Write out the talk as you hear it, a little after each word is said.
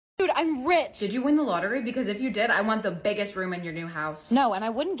Dude, I'm rich. Did you win the lottery? Because if you did, I want the biggest room in your new house. No, and I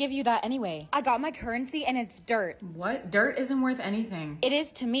wouldn't give you that anyway. I got my currency and it's dirt. What? Dirt isn't worth anything. It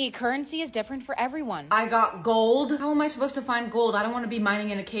is to me. Currency is different for everyone. I got gold. How am I supposed to find gold? I don't want to be mining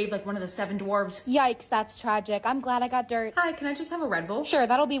in a cave like one of the 7 dwarves. Yikes, that's tragic. I'm glad I got dirt. Hi, can I just have a Red Bull? Sure,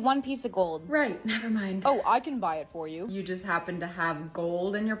 that'll be 1 piece of gold. Right, never mind. Oh, I can buy it for you. You just happen to have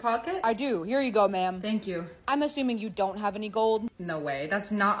gold in your pocket? I do. Here you go, ma'am. Thank you. I'm assuming you don't have any gold. No way.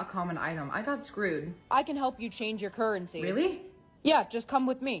 That's not a common item. I got screwed. I can help you change your currency. Really? Yeah, just come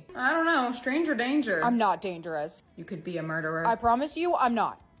with me. I don't know. Stranger danger. I'm not dangerous. You could be a murderer. I promise you, I'm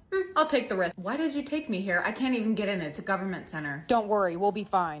not. I'll take the risk. Why did you take me here? I can't even get in. It's a government center. Don't worry, we'll be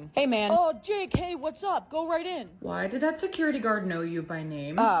fine. Hey, man. Oh, Jake, hey, what's up? Go right in. Why did that security guard know you by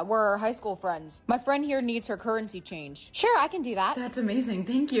name? We're high school friends. My friend here needs her currency changed. Sure, I can do that. That's amazing.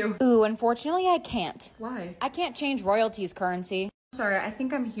 Thank you. Ooh, unfortunately, I can't. Why? I can't change royalty's currency. Sorry, I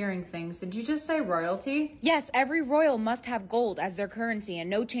think I'm hearing things. Did you just say royalty? Yes, every royal must have gold as their currency and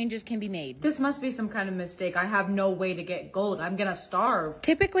no changes can be made. This must be some kind of mistake. I have no way to get gold. I'm gonna starve.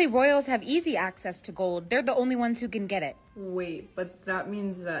 Typically, royals have easy access to gold. They're the only ones who can get it. Wait, but that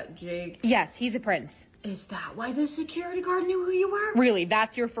means that Jake... Yes, he's a prince. Is that why the security guard knew who you were? Really,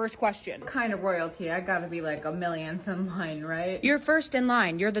 that's your first question. What kind of royalty? I gotta be like a millionth in line, right? You're first in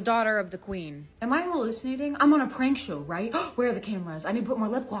line. You're the daughter of the queen. Am I hallucinating? I'm on a prank show, right? Where are the cameras? I need to put more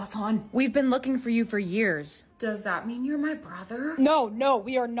lip gloss on. We've been looking for you for years. Does that mean you're my brother? No,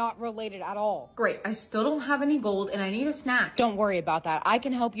 we are not related at all. Great, I still don't have any gold and I need a snack. Don't worry about that. I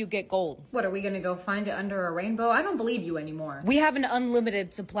can help you get gold. What, are we gonna go find it under a rainbow? I don't believe you anymore. We have an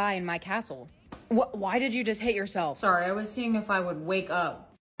unlimited supply in my castle. Why did you just hit yourself? Sorry, I was seeing if I would wake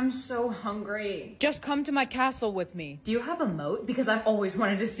up. I'm so hungry. Just come to my castle with me. Do you have a moat? Because I've always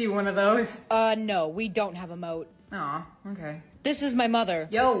wanted to see one of those. No, we don't have a moat. Aw, okay. This is my mother.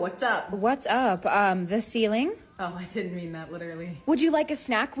 Yo, what's up? What's up? The ceiling? Oh, I didn't mean that literally. Would you like a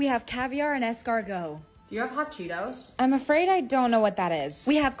snack? We have caviar and escargot. Do you have hot Cheetos? I'm afraid I don't know what that is.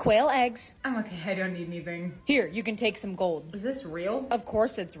 We have quail eggs. I'm okay, I don't need anything. Here, you can take some gold. Is this real? Of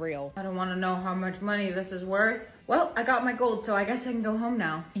course it's real. I don't want to know how much money this is worth. Well, I got my gold, so I guess I can go home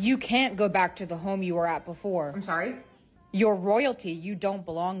now. You can't go back to the home you were at before. I'm sorry? You're royalty. You don't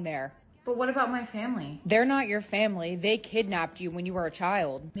belong there. But what about my family? They're not your family. They kidnapped you when you were a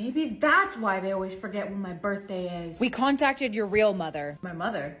child. Maybe that's why they always forget when my birthday is. We contacted your real mother. My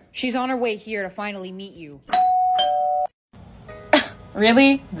mother? She's on her way here to finally meet you.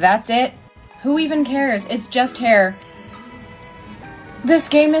 Really? That's it? Who even cares? It's just hair. This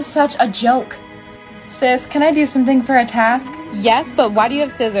game is such a joke. Sis, can I do something for a task? Yes, but why do you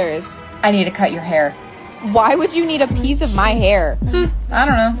have scissors? I need to cut your hair. Why would you need a piece of my hair? I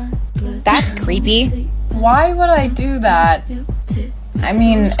don't know. That's creepy. Why would I do that? I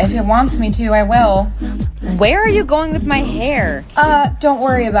mean, if it wants me to, I will. Where are you going with my hair? Don't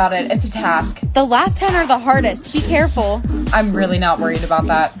worry about it. It's a task. The last 10 are the hardest. Be careful. I'm really not worried about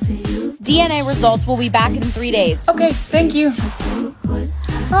that. DNA results will be back in 3 days. Okay, thank you.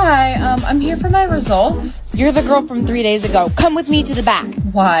 Hi, I'm here for my results. You're the girl from 3 days ago. Come with me to the back.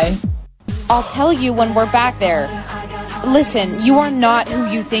 Why? I'll tell you when we're back there. Listen, you are not who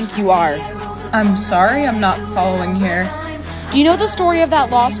you think you are. I'm sorry, I'm not following here. Do you know the story of that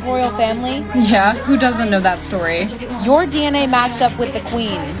lost royal family? Yeah, who doesn't know that story? Your DNA matched up with the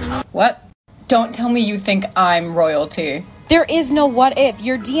queen. What? Don't tell me you think I'm royalty. There is no what if.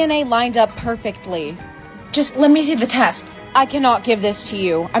 Your DNA lined up perfectly. Just let me see the test. I cannot give this to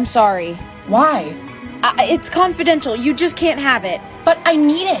you. I'm sorry. Why? It's confidential. You just can't have it. But I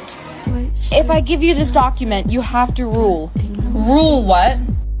need it. If I give you this document, you have to rule. Rule what?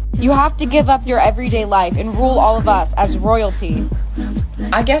 You have to give up your everyday life and rule all of us as royalty.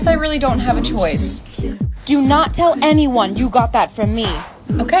 I guess I really don't have a choice. Do not tell anyone you got that from me.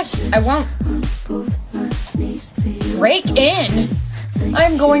 Okay, I won't. Break in?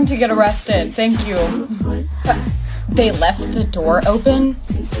 I'm going to get arrested, thank you. They left the door open?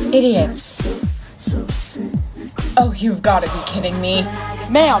 Idiots. Oh, you've got to be kidding me.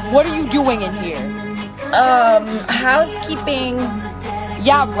 Ma'am, what are you doing in here? Housekeeping.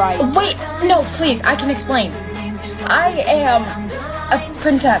 Yeah, right. Wait, no, please, I can explain. I am a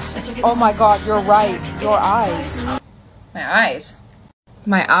princess. Oh my god, you're right. Your eyes. My eyes?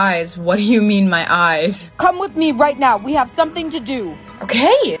 My eyes? What do you mean, my eyes? Come with me right now. We have something to do.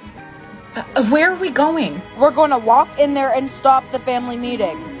 Okay. Where are we going? We're gonna walk in there and stop the family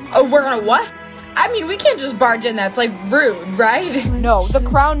meeting. Oh, we're gonna what? I mean, we can't just barge in. That's, like, rude, right? No, the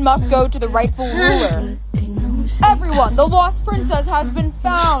crown must go to the rightful ruler. Everyone, the lost princess has been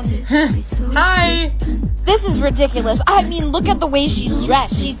found. Hi. This is ridiculous. I mean, look at the way she's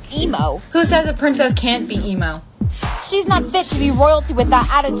dressed. She's emo. Who says a princess can't be emo? She's not fit to be royalty with that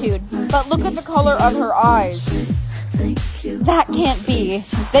attitude. But look at the color of her eyes. That can't be.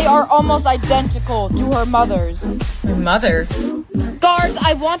 They are almost identical to her mother's. Her mother? Guards,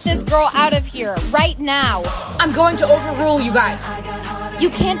 I want this girl out of here, right now. I'm going to overrule you guys. You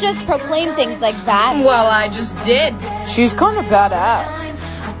can't just proclaim things like that. Well, I just did. She's kind of badass.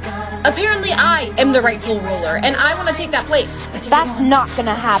 Apparently I am the rightful ruler, and I want to take that place. That's not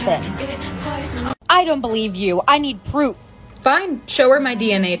gonna happen. I don't believe you. I need proof. Fine, show her my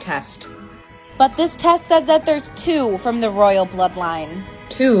DNA test. But this test says that there's 2 from the royal bloodline.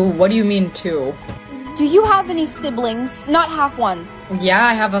 2? What do you mean 2? Do you have any siblings? Not half ones. Yeah,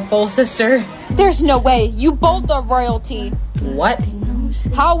 I have a full sister. There's no way. You both are royalty. What?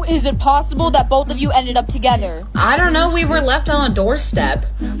 How is it possible that both of you ended up together? I don't know, we were left on a doorstep.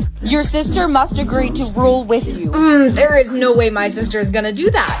 Your sister must agree to rule with you. There is no way my sister is gonna do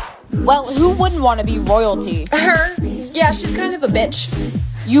that. Well, who wouldn't want to be royalty? Her? Yeah, she's kind of a bitch.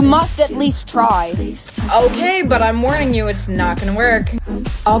 You must at least try. Okay, but I'm warning you, it's not gonna work.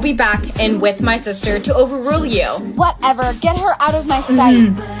 I'll be back and with my sister to overrule you. Whatever, get her out of my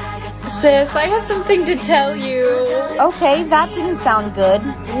sight. Sis, I have something to tell you. Okay, that didn't sound good.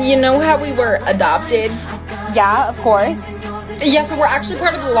 You know how we were adopted? Yeah, of course. Yeah, so we're actually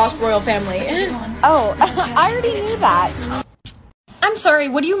part of the Lost Royal family. Oh, I already knew that. I'm sorry,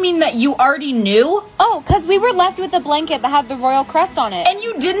 what do you mean that you already knew? Oh, because we were left with a blanket that had the royal crest on it. And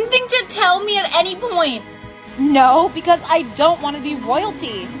you didn't think to tell me at any point? No, because I don't want to be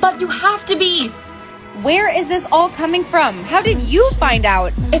royalty. But you have to be. Where is this all coming from? How did you find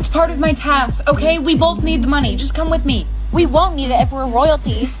out? It's part of my task, okay? We both need the money. Just come with me. We won't need it if we're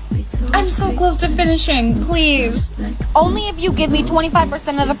royalty. I'm so close to finishing, please. Only if you give me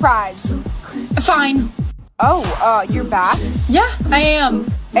 25% of the prize. Fine. Oh, you're back? Yeah, I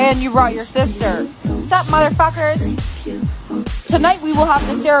am. And you brought your sister. Sup, motherfuckers? Tonight we will have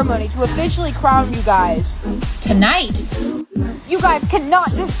the ceremony to officially crown you guys. Tonight? You guys cannot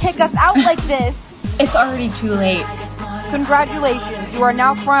just kick us out like this. It's already too late. Congratulations, you are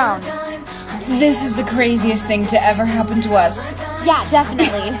now crowned. This is the craziest thing to ever happen to us. Yeah,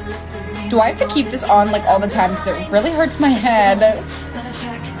 definitely. Do I have to keep this on like all the time because it really hurts my head?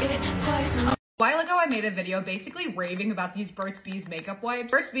 A while ago, I made a video basically raving about these Burt's Bees makeup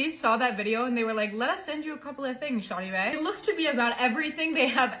wipes. Burt's Bees saw that video and they were like, let us send you a couple of things, Shawty Bay. It looks to be about everything they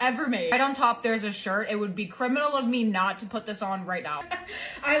have ever made. Right on top, there's a shirt. It would be criminal of me not to put this on right now.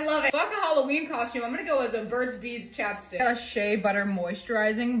 I love it. Fuck a Halloween costume. I'm gonna go as a Burt's Bees chapstick. Got a Shea Butter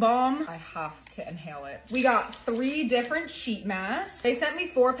moisturizing balm. I have to inhale it. We got 3 different sheet masks. They sent me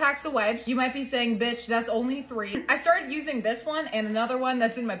 4 packs of wipes. You might be saying, bitch, that's only 3. I started using this one and another one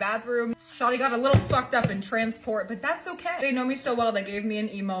that's in my bathroom. Shawty got a little fucked up in transport, but that's okay. They know me so well, they gave me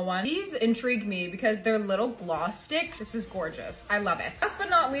an emo one. These intrigue me because they're little gloss sticks. This is gorgeous. I love it.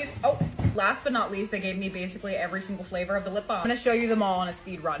 Last but not least, they gave me basically every single flavor of the lip balm. I'm gonna show you them all on a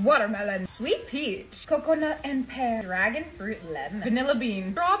speed run. Watermelon, sweet peach, coconut and pear, dragon fruit lemon, vanilla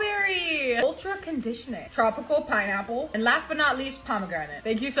bean, strawberry, ultra conditioning, tropical pineapple, and last but not least, pomegranate.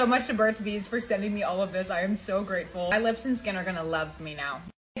 Thank you so much to Burt's Bees for sending me all of this. I am so grateful. My lips and skin are gonna love me now.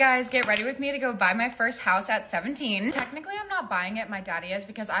 Hey guys, get ready with me to go buy my first house at 17. Technically, I'm not buying it, my daddy is,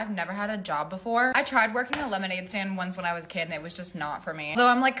 because I've never had a job before. I tried working a lemonade stand once when I was a kid and it was just not for me. Though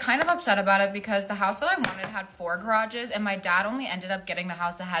I'm like kind of upset about it because the house that I wanted had 4 garages and my dad only ended up getting the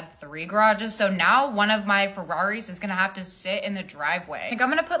house that had 3 garages. So now one of my Ferraris is gonna have to sit in the driveway. I think I'm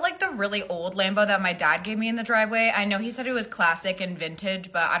gonna put like the really old Lambo that my dad gave me in the driveway. I know he said it was classic and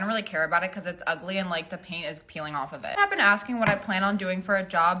vintage, but I don't really care about it because it's ugly and like the paint is peeling off of it. I've been asking what I plan on doing for a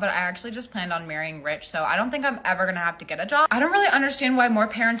job, but I actually just planned on marrying rich, so I don't think I'm ever gonna have to get a job. I don't really understand why more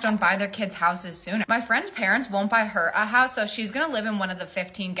parents don't buy their kids houses sooner. My friend's parents won't buy her a house, so she's gonna live in one of the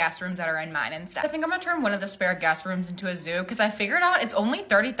 15 guest rooms that are in mine instead. I think I'm gonna turn one of the spare guest rooms into a zoo because I figured out it's only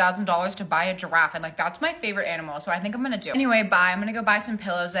 $30,000 to buy a giraffe, and like that's my favorite animal, so I think I'm gonna do it. Anyway, bye. I'm gonna go buy some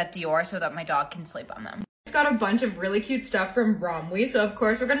pillows at Dior so that my dog can sleep on them. It's got a bunch of really cute stuff from Bromley, so of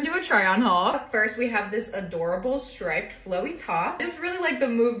course we're gonna do a try-on haul. Up first, we have this adorable striped flowy top. I just really like the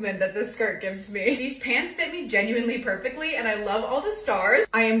movement that this skirt gives me. These pants fit me genuinely perfectly, and I love all the stars.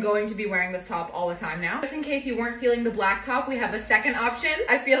 I am going to be wearing this top all the time now. Just in case you weren't feeling the black top, we have a second option.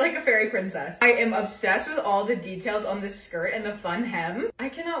 I feel like a fairy princess. I am obsessed with all the details on this skirt and the fun hem. I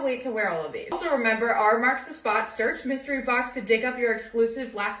cannot wait to wear all of these. Also remember, R marks the spot. Search mystery box to dig up your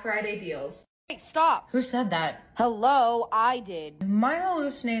exclusive Black Friday deals. Hey, stop. Who said that? Hello, I did. Am I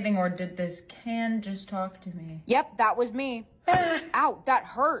hallucinating or did this can just talk to me? Yep, that was me. Ow, that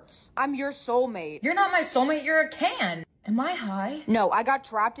hurts. I'm your soulmate. You're not my soulmate, you're a can. Am I high? No, I got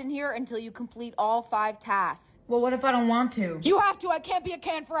trapped in here until you complete all 5 tasks. Well, what if I don't want to? You have to. I can't be a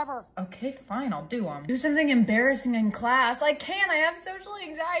can forever. Okay, fine, I'll do them. Do something embarrassing in class. I can't, I have social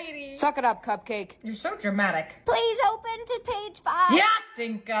anxiety. Suck it up, Cupcake. You're so dramatic. Please open to page 5. Yeah,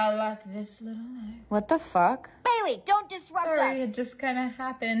 think I like this little life. What the fuck? Bailey, don't disrupt Sorry, us. it just kind of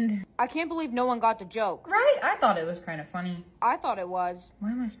happened. I can't believe no one got the joke. Right? I thought it was kind of funny. I thought it was.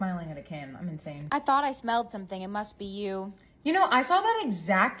 Why am I smiling at a can? I'm insane. I thought I smelled something. It must be you. You know, I saw that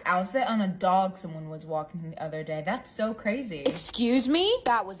exact outfit on a dog someone was walking the other day. That's so crazy. Excuse me?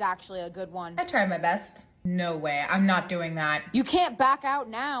 That was actually a good one. I tried my best. No way, I'm not doing that. You can't back out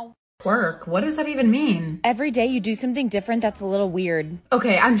now. Twerk? What does that even mean? Every day you do something different that's a little weird.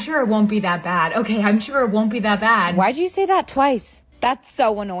 Okay, I'm sure it won't be that bad. Okay, I'm sure it won't be that bad. Why'd you say that twice? That's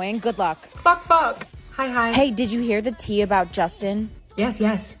so annoying. Good luck. Fuck. Hi. Hey, did you hear the tea about Justin?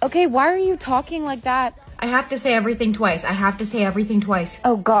 Yes. Okay, why are you talking like that? I have to say everything twice.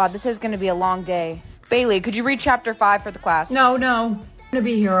 Oh god, this is gonna be a long day. Bailey, could you read chapter 5 for the class? No. We're gonna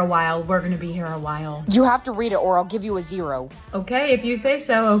be here a while. You have to read it or I'll give you a 0. Okay, if you say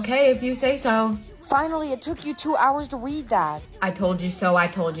so. Finally, it took you 2 hours to read that. I told you so.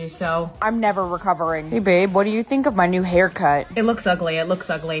 I'm never recovering. Hey babe, what do you think of my new haircut? It looks ugly.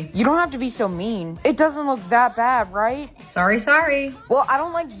 You don't have to be so mean. It doesn't look that bad, right? Sorry. Well, I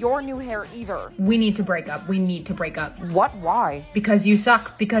don't like your new hair either. We need to break up. What? Why? Because you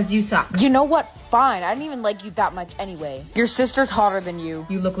suck. You know what? Fine. I didn't even like you that much anyway. Your sister's hotter than you.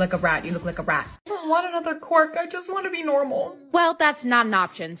 You look like a rat. I don't want another quirk. I just want to be normal. Well, that's not an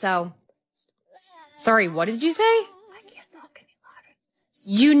option, so... Sorry, what did you say? I can't talk any louder.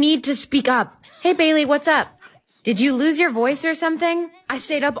 You need to speak up. Hey, Bailey, what's up? Did you lose your voice or something? I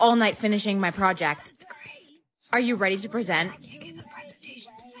stayed up all night finishing my project. It's great. Are you ready to present? I can't give the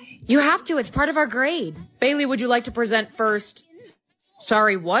presentation today. You have to. It's part of our grade. Bailey, would you like to present first?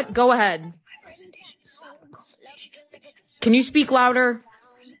 Sorry, what? Go ahead. My presentation is about Compilations. Can you speak louder?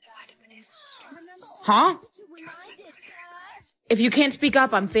 Huh? If you can't speak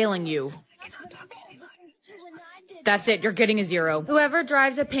up, I'm failing you. That's it, you're getting a 0. Whoever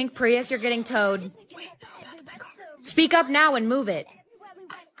drives a pink Prius, you're getting towed. Wait, no, that's my car. Speak up now and move it.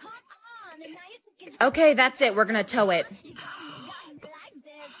 Okay, that's it, we're gonna tow it.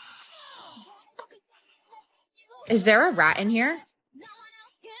 Is there a rat in here?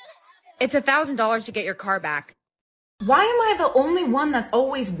 It's $1,000 to get your car back. Why am I the only one that's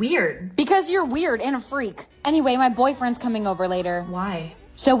always weird? Because you're weird and a freak. Anyway, my boyfriend's coming over later. Why?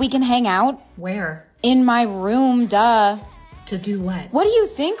 So we can hang out? Where? In my room, duh. To do what? What do you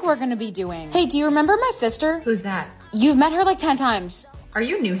think we're gonna be doing? Hey, do you remember my sister? Who's that? You've met her like 10 times. Are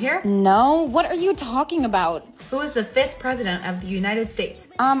you new here? No, what are you talking about? Who is the 5th president of the United States?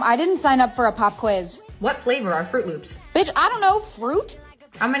 I didn't sign up for a pop quiz. What flavor are Fruit Loops? Bitch, I don't know, fruit?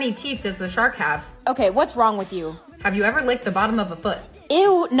 How many teeth does the shark have? Okay, what's wrong with you? Have you ever licked the bottom of a foot?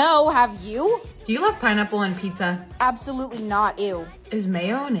 Ew, no, have you? Do you love pineapple on pizza? Absolutely not, ew. Is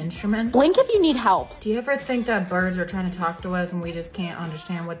mayo an instrument? Blink if you need help. Do you ever think that birds are trying to talk to us and we just can't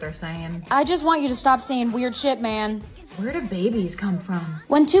understand what they're saying? I just want you to stop saying weird shit, man. Where do babies come from?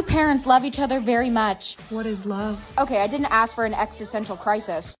 When 2 parents love each other very much. What is love? Okay, I didn't ask for an existential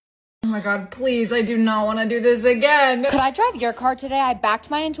crisis. Oh my god, please, I do not want to do this again. Could I drive your car today? I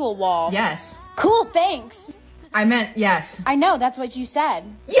backed mine into a wall. Yes. Cool, thanks. I meant yes. I know, that's what you said.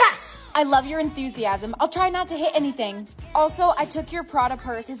 Yes! I love your enthusiasm. I'll try not to hit anything. Also, I took your Prada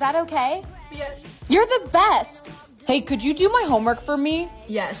purse. Is that okay? Yes. You're the best. Hey, could you do my homework for me?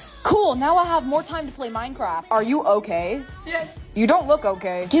 Yes. Cool, now I have more time to play Minecraft. Are you okay? Yes. You don't look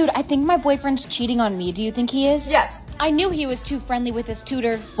okay. Dude, I think my boyfriend's cheating on me. Do you think he is? Yes. I knew he was too friendly with his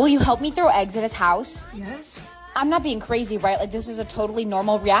tutor. Will you help me throw eggs at his house? Yes. I'm not being crazy, right? Like, this is a totally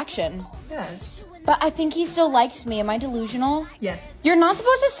normal reaction. Yes. But I think he still likes me. Am I delusional? Yes. You're not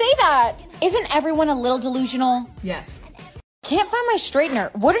supposed to say that. Isn't everyone a little delusional? Yes. Can't find my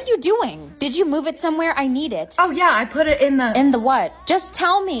straightener. What are you doing? Did you move it somewhere? I need it. Oh yeah, I put it in the... In the what? Just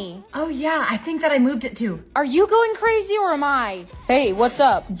tell me. Oh yeah, I think that I moved it too. Are you going crazy or am I? Hey, what's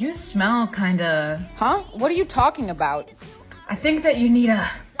up? You smell kinda... Huh? What are you talking about? I think that you need a...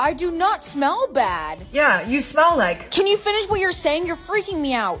 I do not smell bad. Yeah, you smell like... Can you finish what you're saying? You're freaking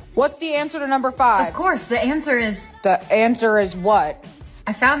me out. What's the answer to number 5? Of course, the answer is... The answer is what?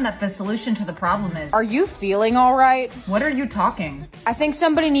 I found that the solution to the problem is... Are you feeling all right? What are you talking? I think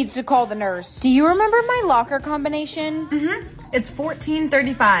somebody needs to call the nurse. Do you remember my locker combination? Mm-hmm. It's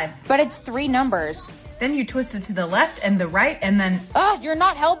 1435. But it's 3 numbers. Then you twist it to the left and the right and then... You're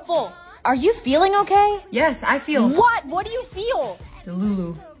not helpful. Are you feeling okay? Yes, I feel. What? What do you feel?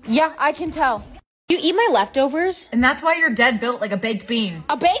 Delulu. Yeah, I can tell. You eat my leftovers? And that's why you're dead built like a baked bean.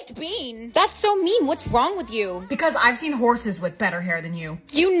 A baked bean? That's so mean. What's wrong with you? Because I've seen horses with better hair than you.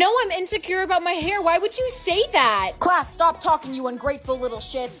 You know I'm insecure about my hair. Why would you say that? Class, stop talking, you ungrateful little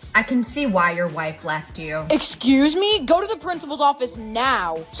shits. I can see why your wife left you. Excuse me? Go to the principal's office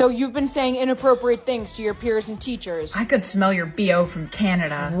now. So you've been saying inappropriate things to your peers and teachers. I could smell your BO from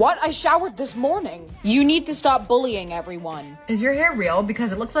Canada. What? I showered this morning. You need to stop bullying everyone. Is your hair real?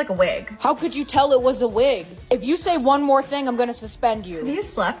 Because it looks like a wig. How could you tell it was a wig? If you say one more thing, I'm gonna suspend you. Have you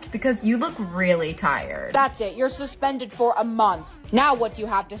slept? Because you look really tired. That's it. You're suspended for a month. Now what do you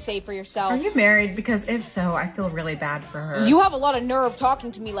have to say for yourself? Are you married? Because if so, I feel really bad for her. You have a lot of nerve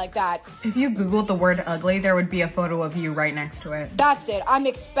talking to me like that. If you Googled the word ugly, there would be a photo of you right next to it. That's it. I'm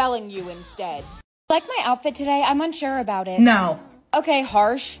expelling you instead. Like my outfit today? I'm unsure about it. No. Okay,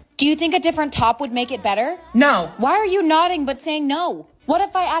 harsh. Do you think a different top would make it better? No. Why are you nodding but saying no? What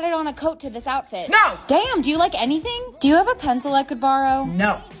if I added on a coat to this outfit? No! Damn, do you like anything? Do you have a pencil I could borrow?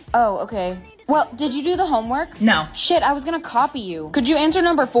 No. Oh, okay. Well, did you do the homework? No. Shit, I was gonna copy you. Could you answer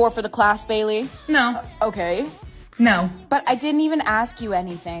number 4 for the class, Bailey? No. Okay. No. But I didn't even ask you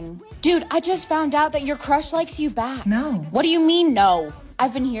anything. Dude, I just found out that your crush likes you back. No. What do you mean, no?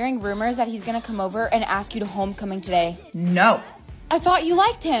 I've been hearing rumors that he's gonna come over and ask you to homecoming today. No. I thought you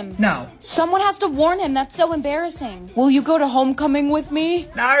liked him. No. Someone has to warn him. That's so embarrassing. Will you go to homecoming with me?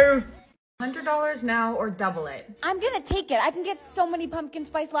 No. $100 now or double it. I'm gonna take it. I can get so many pumpkin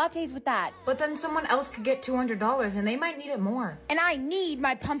spice lattes with that. But then someone else could get $200 and they might need it more. And I need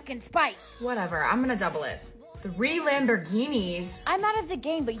my pumpkin spice. Whatever, I'm gonna double it. 3 Lamborghinis? I'm out of the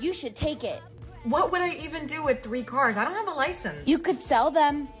game, but you should take it. What would I even do with 3 cars? I don't have a license. You could sell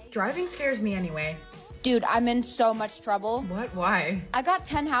them. Driving scares me anyway. Dude, I'm in so much trouble. What? Why? I got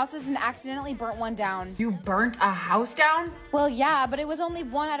 10 houses and accidentally burnt one down. You burnt a house down? Well, yeah, but it was only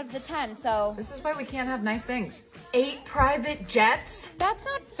 1 out of the 10, so... This is why we can't have nice things. 8 private jets? That's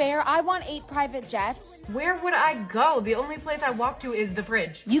not fair. I want 8 private jets. Where would I go? The only place I walk to is the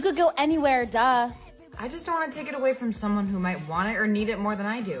fridge. You could go anywhere, duh. I just don't want to take it away from someone who might want it or need it more than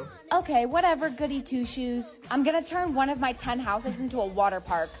I do. Okay, whatever, goody two-shoes. I'm gonna turn one of my 10 houses into a water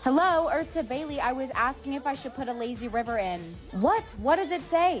park. Hello, Earth to Bailey. I was asking if I should put a lazy river in. What? What does it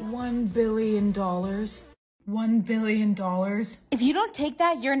say? $1 billion. $1 billion. If you don't take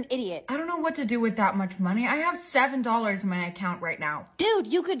that, you're an idiot. I don't know what to do with that much money. I have $7 in my account right now. Dude,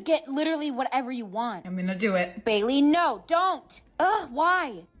 you could get literally whatever you want. I'm gonna do it. Bailey, no, don't. Ugh,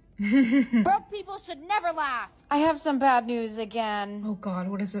 why? Broke people should never laugh. I have some bad news again. Oh God,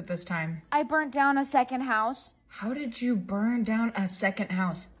 what is it this time? I burnt down a second house. How did you burn down a second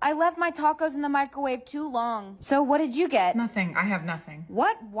house? I left my tacos in the microwave too long. So what did you get? Nothing. I have nothing.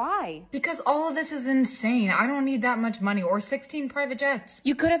 What? Why? Because all of this is insane. I don't need that much money or 16 private jets.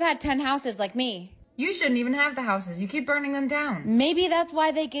 You could have had 10 houses like me. You shouldn't even have the houses. You keep burning them down. Maybe that's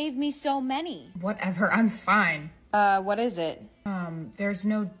why they gave me so many. Whatever. I'm fine. What is it? There's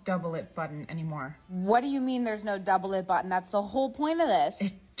no double it button anymore. What do you mean there's no double it button? That's the whole point of this.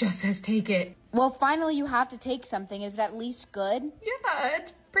 It just says take it. Well, finally you have to take something. Is it at least good? Yeah,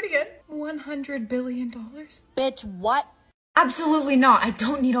 it's pretty good. $100 billion? Bitch, what? Absolutely not. I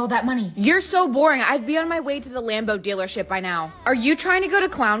don't need all that money. You're so boring. I'd be on my way to the Lambo dealership by now. Are you trying to go to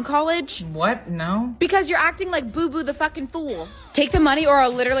clown college? What? No? Because you're acting like Boo Boo the fucking fool. Take the money or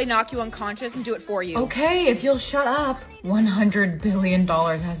I'll literally knock you unconscious and do it for you. Okay, if you'll shut up. $100 billion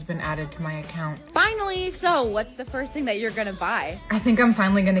has been added to my account. Finally, so what's the first thing that you're gonna buy? I think I'm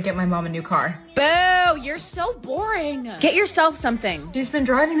finally gonna get my mom a new car. Boo, you're so boring. Get yourself something. She's been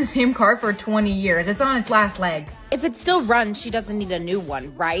driving the same car for 20 years. It's on its last leg. If it still runs, she doesn't need a new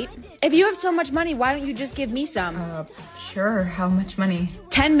one, right? If you have so much money, why don't you just give me some? Sure. How much money?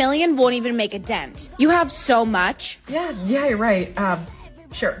 10 million won't even make a dent. You have so much. Yeah, you're right.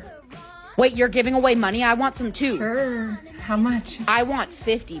 Sure. Wait, you're giving away money? I want some too. Sure. How much? I want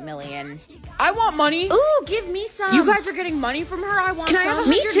 50 million. I want money. Ooh, give me some. You guys are getting money from her? I want some. Can I have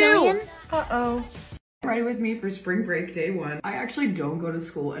Me too. Million? Uh-oh. Party with me for spring break day 1. I actually don't go to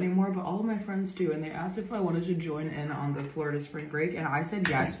school anymore, but all of my friends do, and they asked if I wanted to join in on the Florida spring break, and I said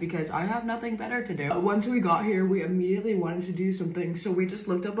yes because I have nothing better to do. Once we got here, we immediately wanted to do something, so we just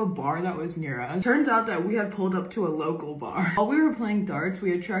looked up a bar that was near us. Turns out that we had pulled up to a local bar. While we were playing darts,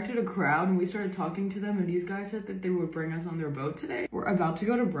 we attracted a crowd, and we started talking to them, and these guys said that they would bring us on their boat today. We're about to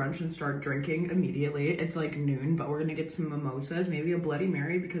go to brunch and start drinking immediately. It's like noon, but we're gonna get some mimosas, maybe a Bloody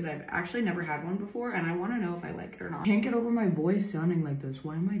Mary, because I've actually never had one before, and I want to know if I like it or not. Can't get over my voice sounding like this.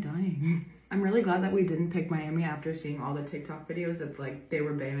 Why am I dying? I'm really glad that we didn't pick Miami after seeing all the TikTok videos that like they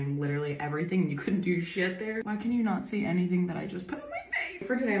were banning literally everything and you couldn't do shit there. Why can you not see anything that I just put on my face?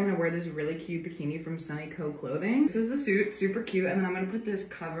 For today, I'm gonna wear this really cute bikini from Sunny Co Clothing. This is the suit, super cute. And then I'm gonna put this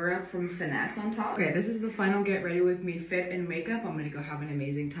cover up from Finesse on top. Okay, this is the final get ready with me fit and makeup. I'm gonna go have an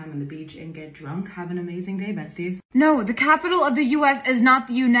amazing time on the beach and get drunk. Have an amazing day, besties. No, the capital of the US is not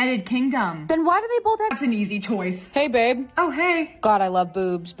the United Kingdom. Then why do they both have— That's an easy choice. Hey, babe. Oh, hey. God, I love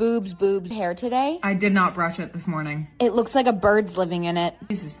boobs. Boobs, boobs. Hair today? I did not brush it this morning. It looks like a bird's living in it.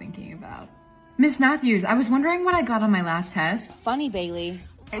 This is thinking about. Miss Matthews, I was wondering what I got on my last test. Funny, Bailey.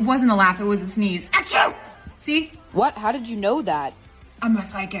 It wasn't a laugh, it was a sneeze. Achoo! See? What? How did you know that? I'm a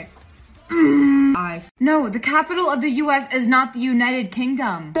psychic. Eyes. No, the capital of the US is not the United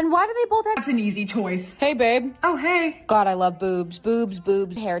Kingdom. Then why do they both have— That's an easy choice. Hey, babe. Oh, hey. God, I love boobs. Boobs,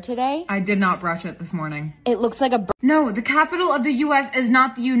 boobs. Hair today? I did not brush it this morning. It looks like a No, the capital of the US is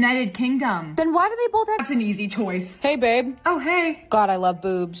not the United Kingdom. Then why do they both have— That's an easy choice. Hey, babe. Oh, hey. God, I love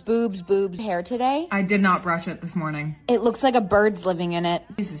boobs. Boobs, boobs. Hair today? I did not brush it this morning. It looks like a bird's living in it.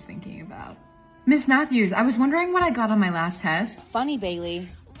 This is thinking about. Miss Matthews, I was wondering what I got on my last test. Funny, Bailey.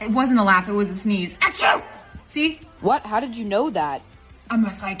 It wasn't a laugh, it was a sneeze. Achoo! See? What? How did you know that? I'm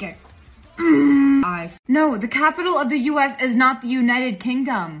a psychic. Eyes. No, the capital of the US is not the United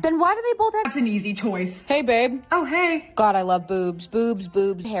Kingdom. Then why do they both have— That's an easy choice. Hey, babe. Oh, hey. God, I love boobs. Boobs,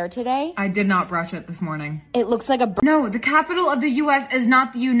 boobs. Hair today? I did not brush it this morning. It looks like a No, the capital of the US is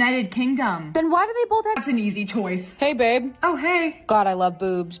not the United Kingdom. Then why do they both have— That's an easy choice. Hey, babe. Oh, hey. God, I love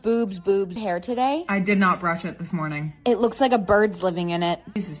boobs. Boobs, boobs. Hair today? I did not brush it this morning. It looks like a bird's living in it.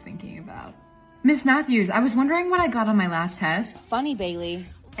 This is thinking about. Miss Matthews, I was wondering what I got on my last test. Funny, Bailey.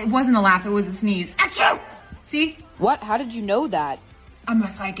 It wasn't a laugh, it was a sneeze. Achoo! See? What? How did you know that? I'm a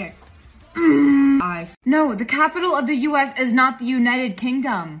psychic. Eyes. No, the capital of the US is not the United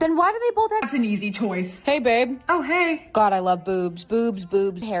Kingdom. Then why do they both have— That's an easy choice. Hey, babe. Oh, hey. God, I love boobs. Boobs,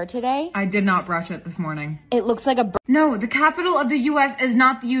 boobs. Hair today? I did not brush it this morning. It looks like a No, the capital of the US is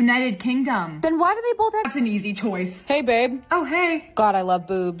not the United Kingdom. Then why do they both have— That's an easy choice. Hey, babe. Oh, hey. God, I love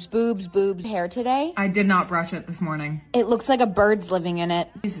boobs. Boobs, boobs. Hair today? I did not brush it this morning. It looks like a bird's living in it.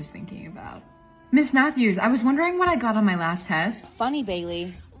 This is thinking about. Miss Matthews, I was wondering what I got on my last test. Funny,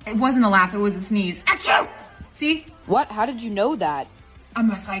 Bailey. It wasn't a laugh, it was a sneeze. Achoo! See? What? How did you know that?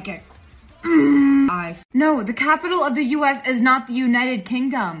 I'm a psychic. Eyes. No, the capital of the US is not the United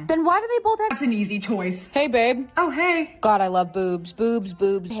Kingdom. Then why do they both have— That's an easy choice. Hey, babe. Oh, hey. God, I love boobs. Boobs,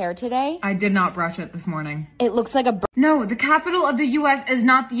 boobs. Hair today? I did not brush it this morning. It looks like a No, the capital of the US is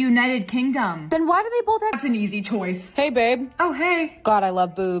not the United Kingdom. Then why do they both have— That's an easy choice. Hey, babe. Oh, hey. God, I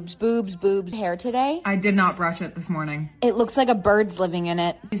love boobs. Boobs, boobs. Hair today? I did not brush it this morning. It looks like a bird's living in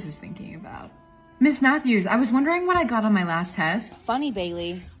it. This is thinking about. Miss Matthews, I was wondering what I got on my last test. Funny,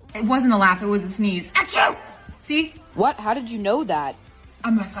 Bailey. It wasn't a laugh, it was a sneeze. Achoo! See? What? How did you know that?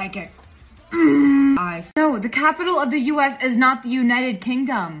 I'm a psychic. Eyes. No, the capital of the US is not the United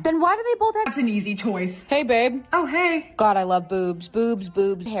Kingdom. Then why do they both have— That's an easy choice. Hey, babe. Oh, hey. God, I love boobs. Boobs,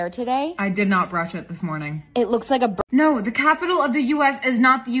 boobs. Hair today? I did not brush it this morning. It looks like a No, the capital of the US is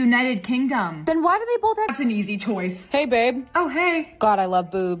not the United Kingdom. Then why do they both have— That's an easy choice. Hey, babe. Oh, hey. God, I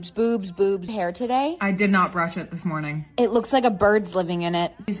love boobs. Boobs, boobs. Hair today? I did not brush it this morning. It looks like a bird's living in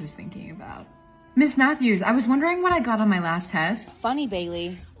it. This is thinking about. Miss Matthews, I was wondering what I got on my last test. Funny,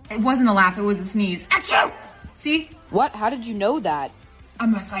 Bailey. It wasn't a laugh, it was a sneeze. Achoo! See? What? How did you know that?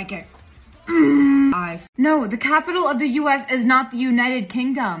 I'm a psychic. Eyes. No, the capital of the US is not the United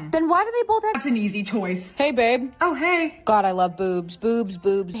Kingdom. Then why do they both have— That's an easy choice. Hey, babe. Oh, hey. God, I love boobs. Boobs,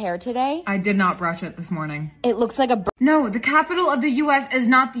 boobs. Hair today? I did not brush it this morning. It looks like a No, the capital of the US is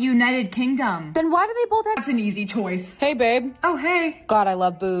not the United Kingdom. Then why do they both have— That's an easy choice. Hey, babe. Oh, hey. God, I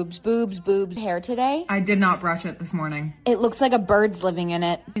love boobs. Boobs, boobs. Hair today? I did not brush it this morning. It looks like a bird's living in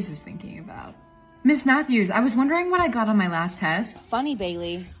it. This is thinking about. Miss Matthews, I was wondering what I got on my last test. Funny,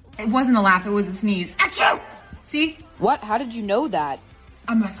 Bailey. It wasn't a laugh, it was a sneeze. Achoo! See? What? How did you know that?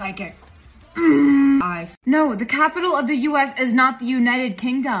 I'm a psychic. Eyes. No, the capital of the US is not the United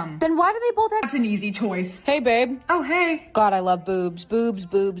Kingdom. Then why do they both have— That's an easy choice. Hey, babe. Oh, hey. God, I love boobs. Boobs,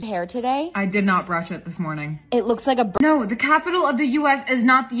 boobs. Hair today? I did not brush it this morning. It looks like a No, the capital of the US is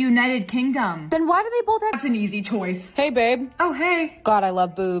not the United Kingdom. Then why do they both have— That's an easy choice. Hey, babe. Oh, hey. God, I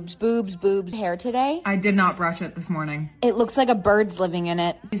love boobs. Boobs, boobs. Hair today? I did not brush it this morning. It looks like a bird's living in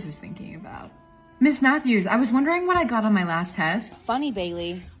it. This is thinking about. Miss Matthews, I was wondering what I got on my last test. Funny,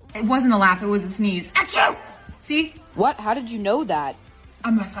 Bailey. It wasn't a laugh, it was a sneeze. Achoo! See? What? How did you know that?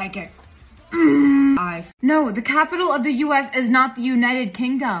 I'm a psychic. Eyes. No, the capital of the US is not the United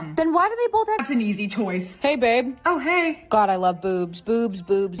Kingdom. Then why do they both have— That's an easy choice. Hey, babe. Oh, hey. God, I love boobs. Boobs,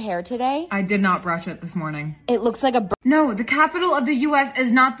 boobs. Hair today? I did not brush it this morning. It looks like a— No, the capital of the US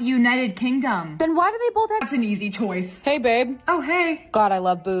is not the United Kingdom. Then why do they both have— That's an easy choice. Hey, babe. Oh, hey. God, I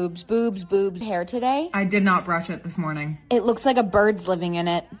love boobs. Boobs, boobs. Hair today? I did not brush it this morning. It looks like a bird's living in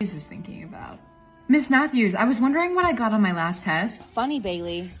it. This is thinking about. Miss Matthews, I was wondering what I got on my last test. Funny,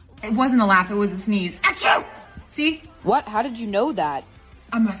 Bailey. It wasn't a laugh, it was a sneeze. Achoo! See? What? How did you know that?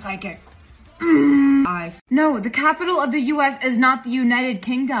 I'm a psychic. Eyes. No, the capital of the US is not the United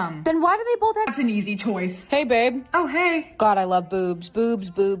Kingdom. Then why do they both have— That's an easy choice. Hey, babe. Oh, hey. God, I love boobs.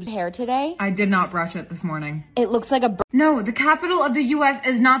 Boobs, boobs. Hair today? I did not brush it this morning. It looks like a— No, the capital of the US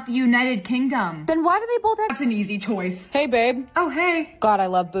is not the United Kingdom. Then why do they both have— That's an easy choice. Hey, babe. Oh, hey. God, I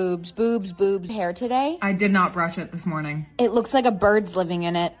love boobs. Boobs, boobs. Hair today? I did not brush it this morning. It looks like a bird's living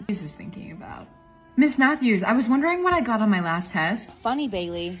in it. This is thinking about. Miss Matthews, I was wondering what I got on my last test. Funny,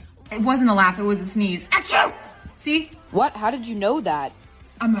 Bailey. It wasn't a laugh, it was a sneeze. Achoo! See? What? How did you know that?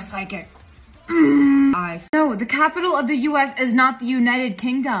 I'm a psychic. Eyes. No, the capital of the US is not the United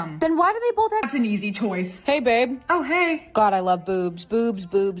Kingdom. Then why do they both have— That's an easy choice. Hey, babe. Oh, hey. God, I love boobs. Boobs,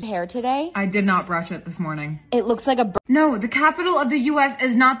 boobs. Hair today? I did not brush it this morning. It looks like a— No, the capital of the US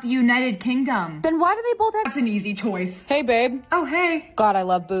is not the United Kingdom. Then why do they both have— That's an easy choice. Hey, babe. Oh, hey. God, I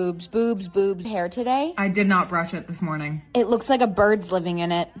love boobs. Boobs, boobs. Hair today? I did not brush it this morning. It looks like a bird's living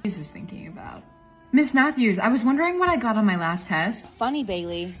in it. This is thinking about. Miss Matthews, I was wondering what I got on my last test. Funny,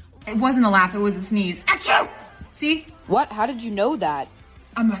 Bailey. It wasn't a laugh, it was a sneeze. Achoo! See? What? How did you know that?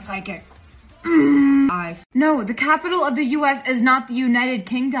 I'm a psychic. Eyes. No, the capital of the US is not the United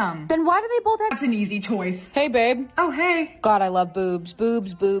Kingdom. Then why do they both have— That's an easy choice. Hey, babe. Oh, hey. God, I love boobs.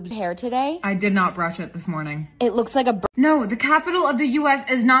 Boobs, boobs. Hair today? I did not brush it this morning. It looks like a— No, the capital of the US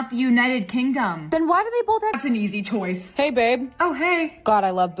is not the United Kingdom. Then why do they both have— That's an easy choice. Hey, babe. Oh, hey. God,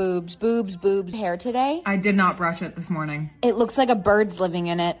 I love boobs. Boobs, boobs. Hair today? I did not brush it this morning. It looks like a bird's living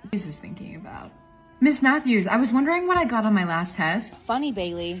in it. This is thinking about. Miss Matthews, I was wondering what I got on my last test. Funny,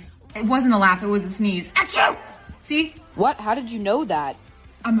 Bailey. It wasn't a laugh, it was a sneeze. Achoo! See? What? How did you know that?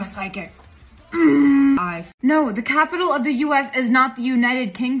 I'm a psychic. Eyes. No, the capital of the US is not the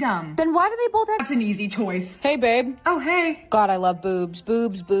United Kingdom. Then why do they both have— That's an easy choice. Hey, babe. Oh, hey. God, I love boobs.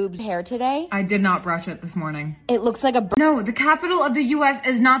 Boobs, boobs. Hair today? I did not brush it this morning. It looks like a— No, the capital of the US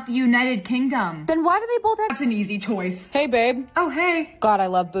is not the United Kingdom. Then why do they both have— That's an easy choice. Hey, babe. Oh, hey. God, I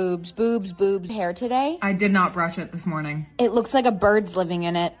love boobs. Boobs, boobs. Hair today? I did not brush it this morning. It looks like a bird's living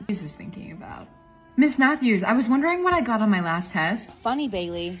in it. This is thinking about. Miss Matthews, I was wondering what I got on my last test. Funny,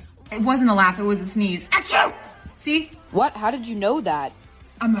 Bailey. It wasn't a laugh, it was a sneeze. Achoo! See? What? How did you know that?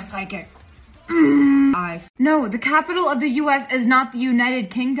 I'm a psychic. Eyes. No, the capital of the US is not the United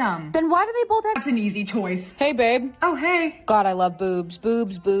Kingdom. Then why do they both have— That's an easy choice. Hey, babe. Oh, hey. God, I love boobs.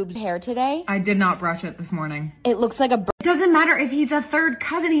 Boobs, boobs. Hair today? I did not brush it this morning. It looks like a— It doesn't matter if he's a third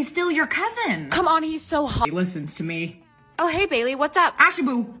cousin, he's still your cousin. Come on, he's so hot. He listens to me. Oh, hey, Bailey, what's up?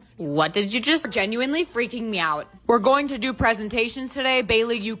 Ashaboo. What did you just— Genuinely freaking me out. We're going to do presentations today.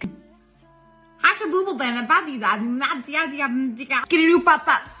 Bailey, you can—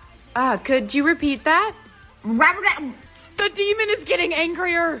 could you repeat that? The demon is getting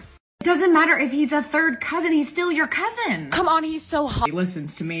angrier. It doesn't matter if he's a third cousin, he's still your cousin. Come on, he's so hot. He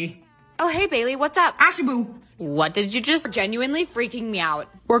listens to me. Oh, hey, Bailey, what's up? Ashaboo. What did you just— Genuinely freaking me out.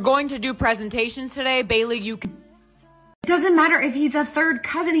 We're going to do presentations today. Bailey, you can— It doesn't matter if he's a third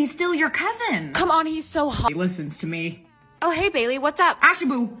cousin, he's still your cousin. Come on, he's so hot. He listens to me. Oh, hey, Bailey, what's up?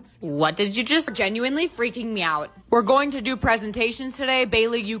 Ashaboo. What did you just— Genuinely freaking me out. We're going to do presentations today.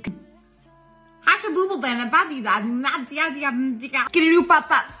 Bailey, you can—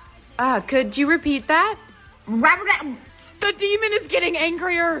 could you repeat that? The demon is getting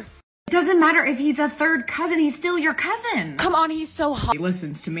angrier. It doesn't matter if he's a third cousin, he's still your cousin. Come on, he's so hot. He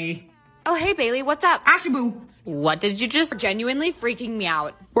listens to me. Oh, hey, Bailey, what's up? Ashaboo. What did you just— Genuinely freaking me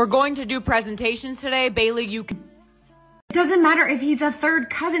out. We're going to do presentations today. Bailey, you can— It doesn't matter if he's a third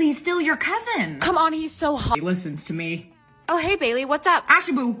cousin, he's still your cousin. Come on, he's so hot. He listens to me. Oh, hey, Bailey, what's up?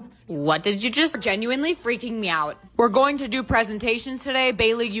 Ashaboo. What did you just— Genuinely freaking me out. We're going to do presentations today.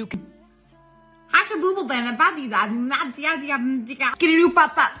 Bailey, you can—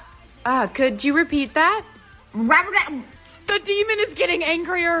 could you repeat that? The demon is getting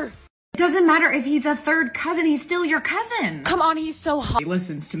angrier. It doesn't matter if he's a third cousin, he's still your cousin. Come on, he's so hot. He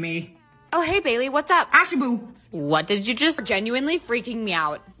listens to me. Oh, hey, Bailey, what's up? Ashaboo. What did you just— Genuinely freaking me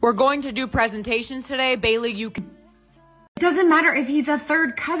out. We're going to do presentations today. Bailey, you can— It doesn't matter if he's a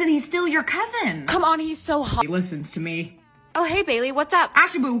third cousin, he's still your cousin. Come on, he's so hot. He listens to me. Oh, hey, Bailey, what's up?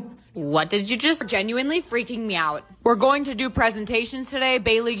 Ashaboo. What did you just genuinely freaking me out? We're going to do presentations today.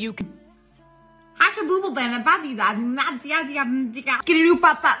 Bailey, you can...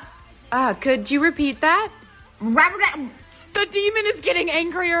 could you repeat that? The demon is getting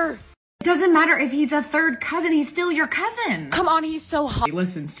angrier. Doesn't matter if he's a third cousin, he's still your cousin. Come on, he's so hot. He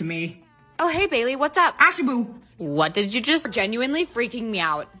listens to me. Oh, hey, Bailey, what's up? Ashaboo. What did you just genuinely freaking me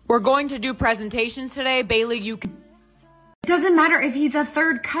out? We're going to do presentations today. Bailey, you can... Doesn't matter if he's a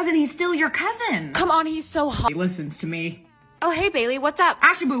third cousin, he's still your cousin. Come on, he's so hot. He listens to me. Oh, hey, Bailey, what's up?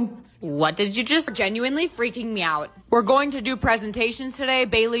 Ashaboo. What did you just genuinely freaking me out? We're going to do presentations today.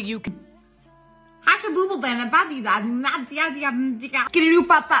 Bailey, you can...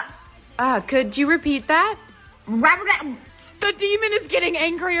 could you repeat that? The demon is getting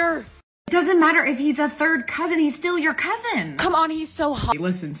angrier. Doesn't matter if he's a third cousin, he's still your cousin. Come on, he's so hot. He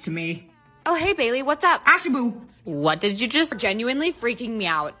listens to me. Oh, hey, Bailey, what's up? Ashaboo. What did you just genuinely freaking me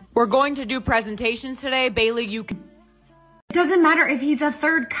out? We're going to do presentations today. Bailey, you can... Doesn't matter if he's a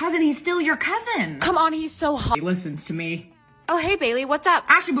third cousin, he's still your cousin. Come on, he's so hot. He listens to me. Oh, hey, Bailey, what's up?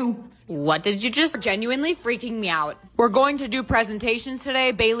 Ashaboo. What did you just genuinely freaking me out? We're going to do presentations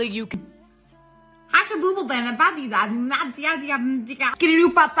today. Bailey, you can...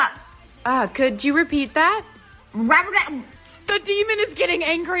 could you repeat that? The demon is getting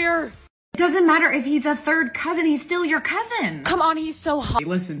angrier. Doesn't matter if he's a third cousin, he's still your cousin. Come on, he's so hot. He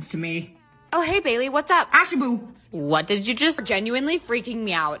listens to me. Oh, hey, Bailey, what's up? Ashaboo. What did you just genuinely freaking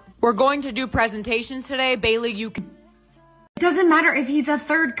me out? We're going to do presentations today. Bailey, you can... Doesn't matter if he's a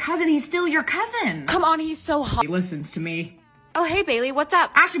third cousin, he's still your cousin. Come on, he's so hot. He listens to me. Oh, hey, Bailey, what's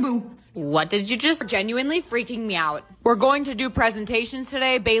up? Ashaboo. What did you just genuinely freaking me out? We're going to do presentations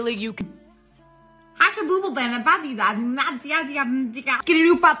today. Bailey, you can...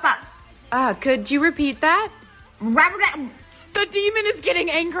 could you repeat that? The demon is getting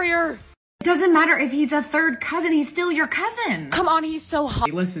angrier. Doesn't matter if he's a third cousin, he's still your cousin. Come on, he's so hot.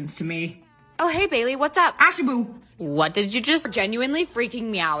 He listens to me. Oh, hey, Bailey, what's up? Ashaboo. What did you just genuinely freaking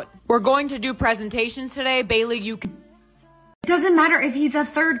me out? We're going to do presentations today. Bailey, you can... Doesn't matter if he's a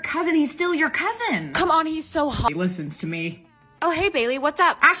third cousin, he's still your cousin. Come on, he's so hot. He listens to me. Oh, hey, Bailey, what's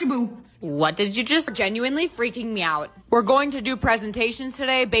up? Ashaboo. What did you just genuinely freaking me out? We're going to do presentations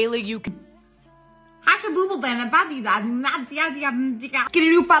today. Bailey, you can...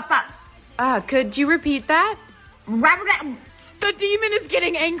 could you repeat that? The demon is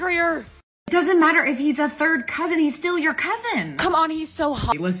getting angrier. Doesn't matter if he's a third cousin, he's still your cousin. Come on, he's so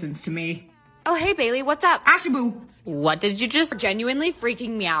hot. He listens to me. Oh, hey, Bailey, what's up? Ashaboo. What did you just genuinely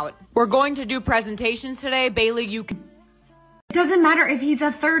freaking me out? We're going to do presentations today. Bailey, you can... Doesn't matter if he's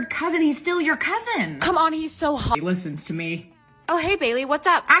a third cousin, he's still your cousin. Come on, he's so hot. He listens to me. Oh, hey, Bailey, what's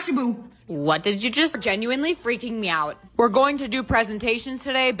up? Ashaboo. What did you just genuinely freaking me out? We're going to do presentations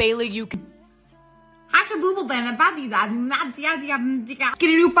today. Bailey, you can...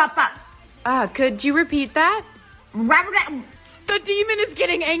 could you repeat that? The demon is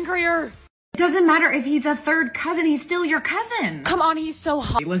getting angrier. Doesn't matter if he's a third cousin, he's still your cousin. Come on, he's so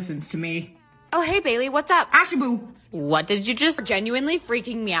hot. He listens to me. Oh, hey, Bailey, what's up? Ashaboo. What did you just genuinely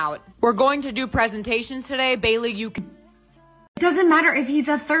freaking me out? We're going to do presentations today. Bailey, you can... Doesn't matter if he's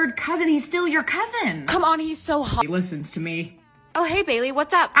a third cousin, he's still your cousin. Come on, he's so hot. He listens to me. Oh, hey, Bailey,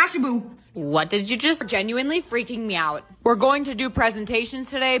 what's up? Ashaboo. What did you just genuinely freaking me out? We're going to do presentations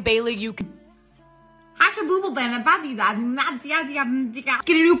today. Bailey, you can...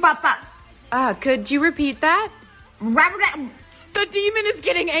 could you repeat that? The demon is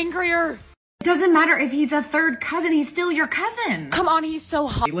getting angrier. Doesn't matter if he's a third cousin, he's still your cousin. Come on, he's so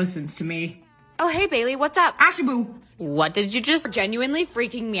hot. He listens to me. Oh, hey, Bailey, what's up? Ashaboo. What did you just genuinely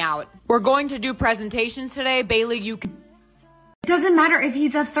freaking me out? We're going to do presentations today. Bailey, you can... Doesn't matter if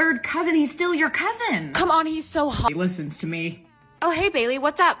he's a third cousin, he's still your cousin. Come on, he's so hot. He listens to me. Oh, hey, Bailey,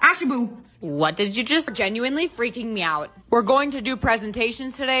 what's up? Ashaboo. What did you just genuinely freaking me out? We're going to do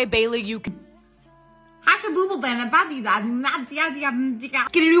presentations today. Bailey, you can...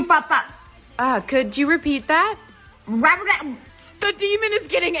 could you repeat that? The demon is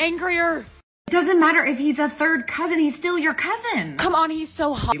getting angrier. Doesn't matter if he's a third cousin, he's still your cousin. Come on, he's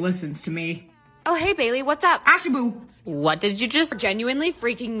so hot. He listens to me. Oh, hey, Bailey, what's up? Ashaboo. What did you just genuinely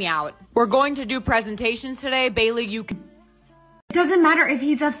freaking me out? We're going to do presentations today. Bailey, you can... Doesn't matter if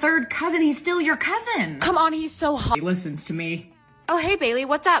he's a third cousin, he's still your cousin. Come on, he's so hot. He listens to me. Oh, hey, Bailey,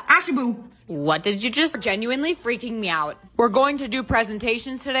 what's up? Ashaboo. What did you just genuinely freaking me out? We're going to do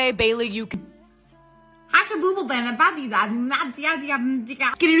presentations today. Bailey, you can...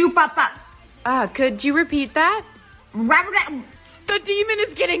 could you repeat that? The demon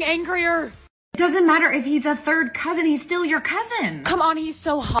is getting angrier. Doesn't matter if he's a third cousin, he's still your cousin. Come on, he's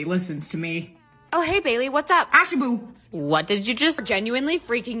so hot. He listens to me. Oh, hey, Bailey, what's up? Ashaboo. What did you just genuinely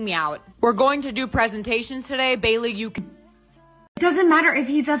freaking me out? We're going to do presentations today, Bailey, you can... Doesn't matter if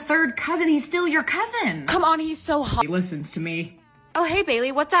he's a third cousin, he's still your cousin. Come on, he's so hot. He listens to me. Oh, hey,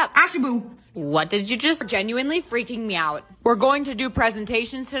 Bailey, what's up? Ashaboo. What did you just genuinely freaking me out? We're going to do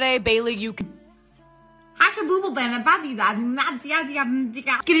presentations today, Bailey, you can...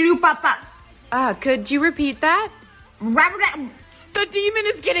 Could you repeat that? The demon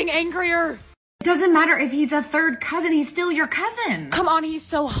is getting angrier. Doesn't matter if he's a third cousin, he's still your cousin. Come on, he's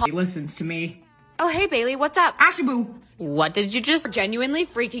so hot. He listens to me. Oh, hey, Bailey, what's up? Ashaboo. What did you just genuinely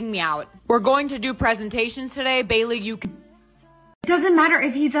freaking me out? We're going to do presentations today, Bailey, you can... Doesn't matter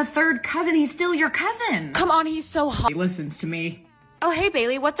if he's a third cousin, he's still your cousin. Come on, he's so hot. He listens to me. Oh, hey,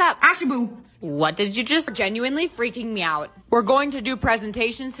 Bailey, what's up? Ashaboo. What did you just genuinely freaking me out? We're going to do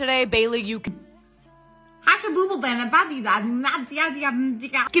presentations today, Bailey, you can...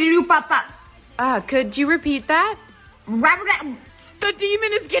 Could you repeat that? The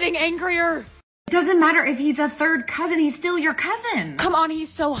demon is getting angrier. Doesn't matter if he's a third cousin, he's still your cousin. Come on, he's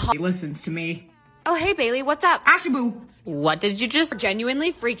so hot. He listens to me. Oh, hey, Bailey, what's up? Ashaboo. What did you just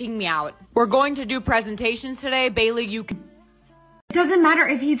genuinely freaking me out? We're going to do presentations today, Bailey, you can... Doesn't matter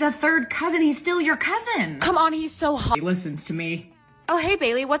if he's a third cousin, he's still your cousin. Come on, he's so hot. He listens to me. Oh, hey,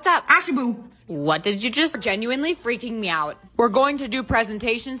 Bailey, what's up? Ashaboo. What did you just genuinely freaking me out? We're going to do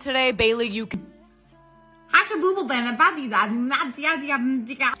presentations today, Bailey, you can...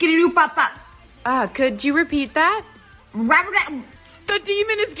 Could you repeat that? The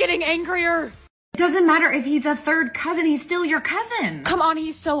demon is getting angrier. Doesn't matter if he's a third cousin, he's still your cousin. Come on,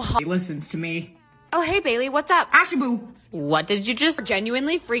 he's so hot. He listens to me. Oh, hey, Bailey, what's up? Ashaboo. What did you just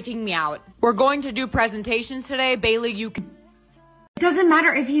genuinely freaking me out? We're going to do presentations today, Bailey, you can... Doesn't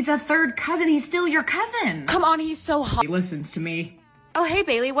matter if he's a third cousin, he's still your cousin. Come on, he's so hot. He listens to me. Oh, hey,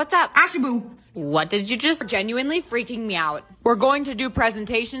 Bailey, what's up? Ashaboo. What did you just genuinely freaking me out? We're going to do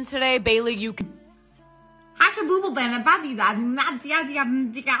presentations today, Bailey, you can...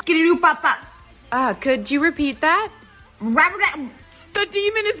 Could you repeat that? The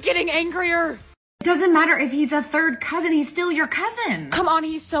demon is getting angrier. Doesn't matter if he's a third cousin, he's still your cousin. Come on,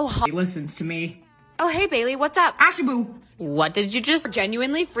 he's so hot. He listens to me. Oh, hey, Bailey, what's up? Ashaboo. What did you just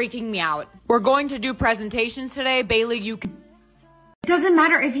genuinely freaking me out? We're going to do presentations today, Bailey, you can... Doesn't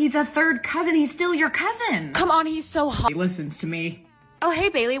matter if he's a third cousin, he's still your cousin. Come on, he's so hot. He listens to me. Oh, hey,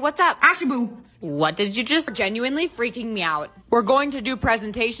 Bailey, what's up? Ashaboo. What did you just genuinely freaking me out? We're going to do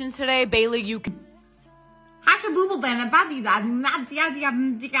presentations today, Bailey, you can...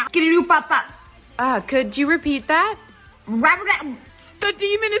 Could you repeat that? The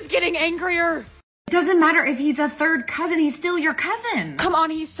demon is getting angrier. Doesn't matter if he's a third cousin, he's still your cousin. Come on,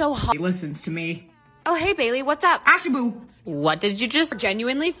 he's so hot. He listens to me. Oh, hey, Bailey, what's up? Ashaboo. What did you just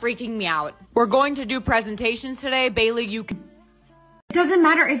genuinely freaking me out? We're going to do presentations today, Bailey, you can... Doesn't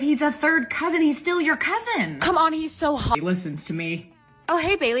matter if he's a third cousin, he's still your cousin. Come on, he's so hot. He listens to me. Oh,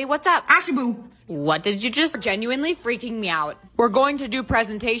 hey, Bailey, what's up? Ashaboo. What did you just genuinely freaking me out? We're going to do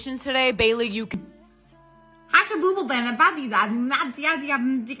presentations today, Bailey, you can...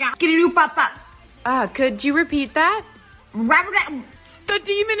 Could you repeat that? The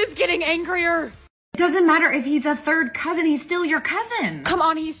demon is getting angrier. Doesn't matter if he's a third cousin, he's still your cousin. Come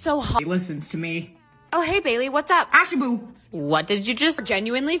on, he's so hot. He listens to me. Oh, hey, Bailey, what's up? Ashaboo. What did you just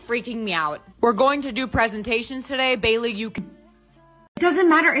genuinely freaking me out? We're going to do presentations today, Bailey, you can... Doesn't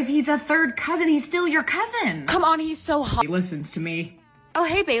matter if he's a third cousin, he's still your cousin. Come on, he's so hot. He listens to me. Oh,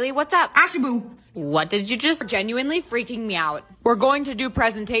 hey, Bailey, what's up? Ashaboo. What did you just genuinely freaking me out? We're going to do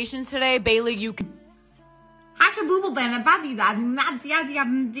presentations today, Bailey, you can...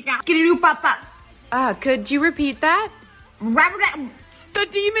 Could you repeat that? The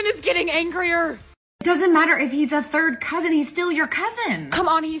demon is getting angrier. Doesn't matter if he's a third cousin, he's still your cousin. Come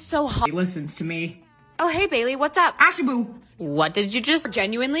on, he's so hot. He listens to me. Oh, hey, Bailey, what's up? Ashaboo. What did you just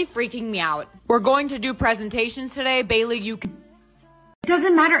genuinely freaking me out? We're going to do presentations today, Bailey, you can...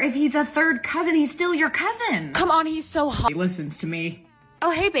 Doesn't matter if he's a third cousin, he's still your cousin. Come on, he's so hot. He listens to me. Oh,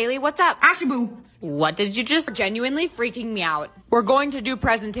 hey, Bailey, what's up? Ashaboo. What did you just genuinely freaking me out? We're going to do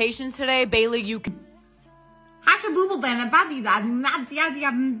presentations today, Bailey, you can...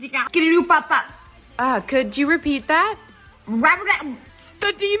 Could you repeat that?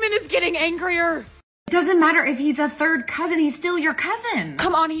 The demon is getting angrier. Doesn't matter if he's a third cousin, he's still your cousin.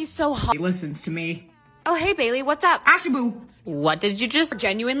 Come on, he's so hot. He listens to me. Oh, hey, Bailey, what's up? Ashaboo. What did you just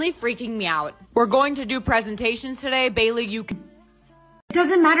genuinely freaking me out? We're going to do presentations today, Bailey, you can...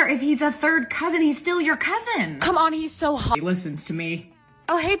 Doesn't matter if he's a third cousin, he's still your cousin. Come on, he's so hot. He listens to me.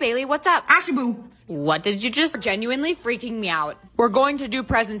 Oh, hey, Bailey, what's up? Ashaboo. What did you just genuinely freaking me out? We're going to do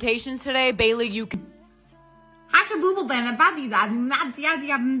presentations today. Bailey, you can...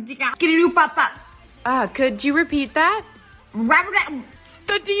 Could you repeat that?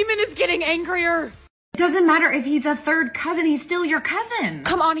 The demon is getting angrier. Doesn't matter if he's a third cousin, he's still your cousin.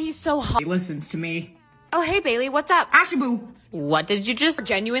 Come on, he's so hot. He listens to me. Oh, hey, Bailey, what's up? Ashaboo. What did you just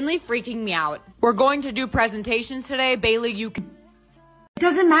genuinely freaking me out? We're going to do presentations today. Bailey, you can...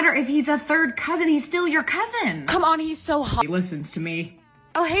 Doesn't matter if he's a third cousin, he's still your cousin. Come on, he's so hot. He listens to me.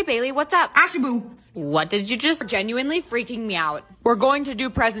 Oh, hey, Bailey, what's up? Ashaboo. What did you just genuinely freaking me out? We're going to do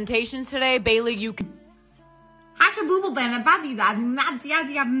presentations today. Bailey, you can...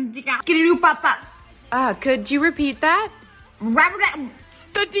 Could you repeat that?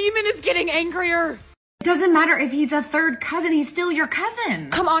 The demon is getting angrier. Doesn't matter if he's a third cousin, he's still your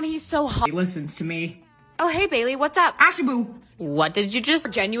cousin. Come on, he's so hot. He listens to me. Oh, hey, Bailey, what's up? Ashaboo. What did you just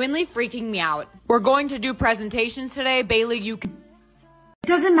genuinely freaking me out? We're going to do presentations today. Bailey, you can...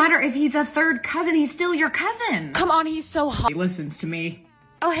 Doesn't matter if he's a third cousin, he's still your cousin. Come on, he's so hot. He listens to me.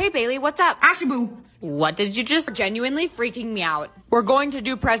 Oh, hey, Bailey, what's up? Ashaboo. What did you just genuinely freaking me out? We're going to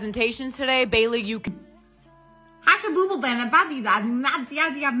do presentations today. Bailey, you can...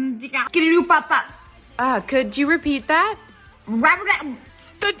 Could you repeat that?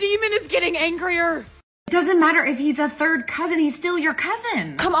 The demon is getting angrier. Doesn't matter if he's a third cousin, he's still your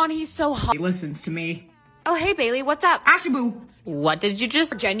cousin. Come on, he's so hot. He listens to me. Oh, hey, Bailey, what's up? Ashaboo. What did you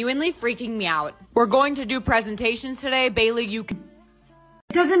just genuinely freaking me out? We're going to do presentations today. Bailey, you can...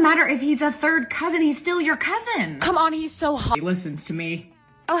 Doesn't matter if he's a third cousin, he's still your cousin. Come on, he's so hot. He listens to me.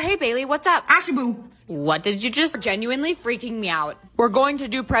 Oh, hey, Bailey, what's up? Ashaboo. What did you just genuinely freaking me out? We're going to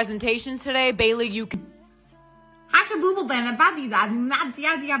do presentations today. Bailey, you can...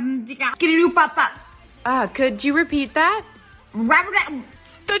 Could you repeat that?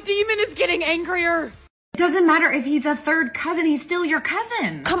 The demon is getting angrier. Doesn't matter if he's a third cousin, he's still your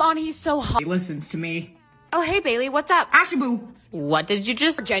cousin. Come on, he's so hot. He listens to me. Oh, hey, Bailey, what's up? Ashaboo. What did you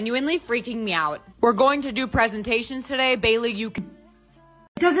just genuinely freaking me out? We're going to do presentations today. Bailey, you can...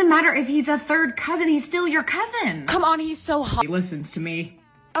 Doesn't matter if he's a third cousin, he's still your cousin. Come on, he's so hot. He listens to me.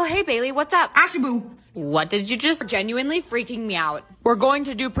 Oh, hey, Bailey, what's up? Ashaboo. What did you just genuinely freaking me out? We're going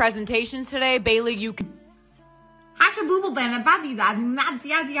to do presentations today. Bailey, you can...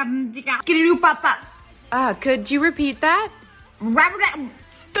 Could you repeat that?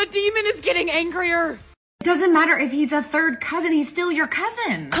 The demon is getting angrier. Doesn't matter if he's a third cousin, he's still your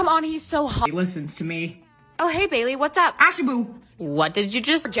cousin. Come on, he's so hot. He listens to me. Oh, hey, Bailey, what's up? Ashaboo. What did you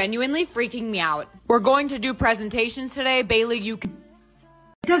just genuinely freaking me out? We're going to do presentations today. Bailey, you can...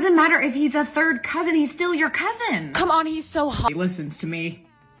 Doesn't matter if he's a third cousin, he's still your cousin. Come on, he's so hot. He listens to me.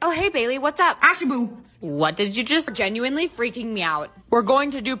 Oh, hey, Bailey, what's up? Ashaboo. What did you just genuinely freaking me out? We're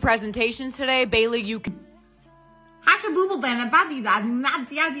going to do presentations today. Bailey, you can...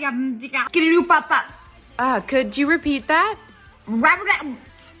 Could you repeat that?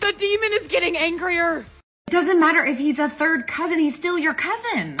 The demon is getting angrier. Doesn't matter if he's a third cousin, he's still your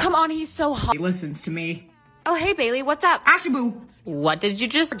cousin. Come on, he's so hot. He listens to me. Oh, hey, Bailey, what's up? Ashaboo. What did you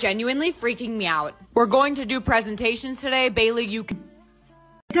just genuinely freaking me out? We're going to do presentations today. Bailey, you can...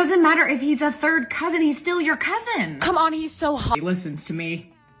 Doesn't matter if he's a third cousin, he's still your cousin. Come on, he's so hot. He listens to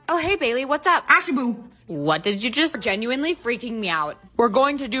me. Oh, hey, Bailey, what's up? Ashaboo. What did you just genuinely freaking me out? We're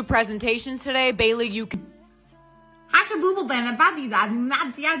going to do presentations today. Bailey, you can...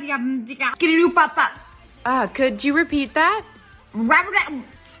 Could you repeat that?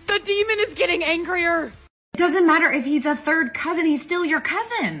 The demon is getting angrier. Doesn't matter if he's a third cousin, he's still your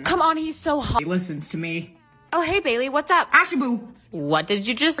cousin. Come on, he's so hot. He listens to me. Oh, hey, Bailey, what's up? Ashaboo. What did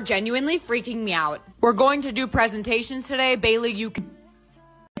you just genuinely freaking me out? We're going to do presentations today. Bailey, you can...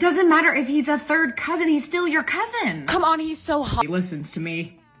 Doesn't matter if he's a third cousin, he's still your cousin. Come on, he's so hot. He listens to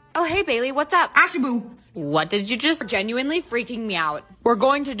me. Oh, hey, Bailey, what's up? Ashaboo. What did you just genuinely freaking me out? We're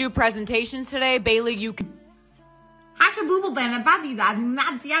going to do presentations today. Bailey, you can...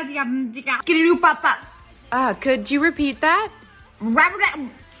 Could you repeat that?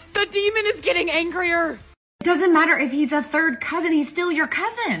 The demon is getting angrier. Doesn't matter if he's a third cousin, he's still your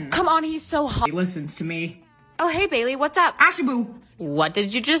cousin. Come on, he's so hot. He listens to me. Oh, hey, Bailey, what's up? Ashaboo. What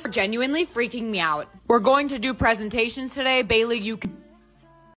did you just genuinely freaking me out? We're going to do presentations today. Bailey, you can...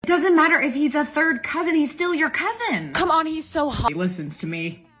 Doesn't matter if he's a third cousin, he's still your cousin. Come on, he's so hot. He listens to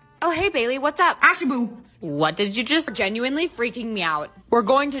me. Oh, hey, Bailey, what's up? Ashaboo. What did you just genuinely freaking me out? We're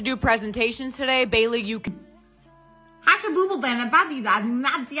going to do presentations today. Bailey, you can... Ashaboo.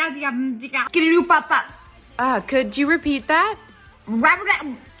 Could you repeat that?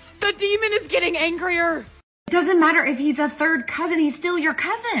 The demon is getting angrier. Doesn't matter if he's a third cousin, he's still your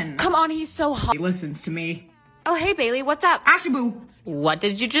cousin. Come on, he's so hot. He listens to me. Oh, hey, Bailey, what's up? Ashaboo. What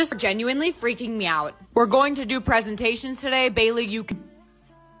did you just genuinely freaking me out? We're going to do presentations today. Bailey, you can...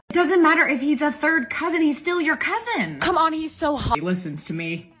 Doesn't matter if he's a third cousin, he's still your cousin. Come on, he's so hot. He listens to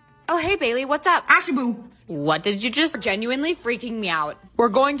me. Oh, hey, Bailey, what's up? Ashaboo. What did you just genuinely freaking me out? We're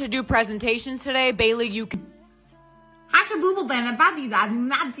going to do presentations today. Bailey, you can...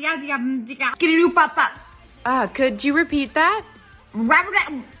 Could you repeat that?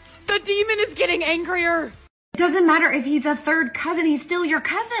 The demon is getting angrier. Doesn't matter if he's a third cousin, he's still your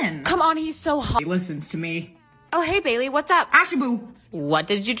cousin. Come on, he's so hot. He listens to me. Oh, hey, Bailey, what's up? Ashaboo. What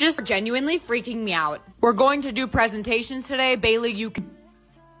did you just genuinely freaking me out? We're going to do presentations today. Bailey, you can...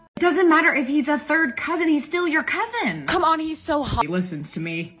 Doesn't matter if he's a third cousin, he's still your cousin. Come on, he's so hot. He listens to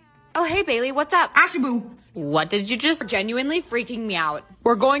me. Oh, hey, Bailey, what's up? Ashaboo. What did you just genuinely freaking me out?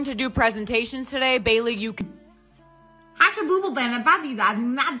 We're going to do presentations today. Bailey, you can...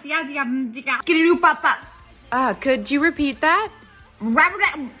 Could you repeat that?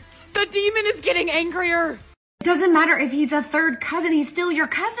 The demon is getting angrier. Doesn't matter if he's a third cousin, he's still your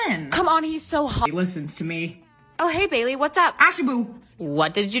cousin. Come on, he's so hot. He listens to me. Oh, hey, Bailey, what's up? Ashaboo.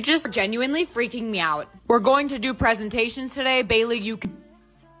 What did you just genuinely freaking me out? We're going to do presentations today. Bailey, you can...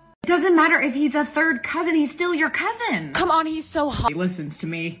 Doesn't matter if he's a third cousin, he's still your cousin. Come on, he's so hot. He listens to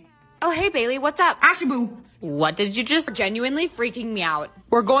me. Oh, hey, Bailey, what's up? Ashaboo. What did you just genuinely freaking me out?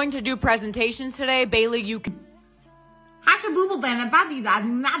 We're going to do presentations today. Bailey, you can...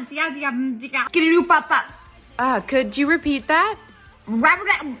 Could you repeat that?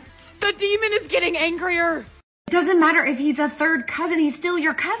 The demon is getting angrier. Doesn't matter if he's a third cousin, he's still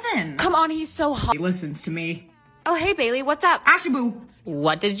your cousin. Come on, he's so hot. He listens to me. Oh, hey, Bailey, what's up? Ashaboo.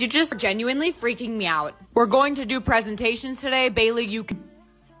 What did you just genuinely freaking me out? We're going to do presentations today. Bailey, you can...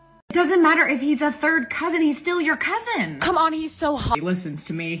 Doesn't matter if he's a third cousin, he's still your cousin. Come on, he's so hot. He listens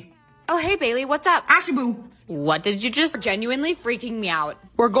to me. Oh, hey, Bailey, what's up? Ashaboo. What did you just genuinely freaking me out?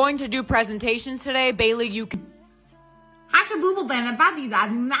 We're going to do presentations today. Bailey, you can...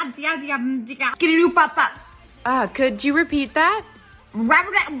 Could you repeat that?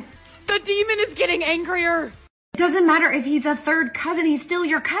 The demon is getting angrier. Doesn't matter if he's a third cousin, he's still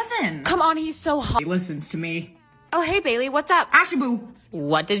your cousin. Come on, he's so hot. He listens to me. Oh, hey, Bailey, what's up? Ashaboo.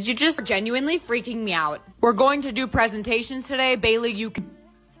 What did you just genuinely freaking me out? We're going to do presentations today. Bailey, you can...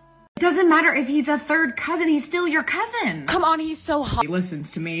 Doesn't matter if he's a third cousin, he's still your cousin. Come on, he's so hot. He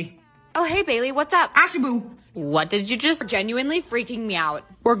listens to me. Oh, hey, Bailey, what's up? Ashaboo. What did you just genuinely freaking me out?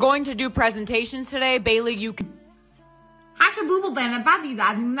 We're going to do presentations today. Bailey, you can...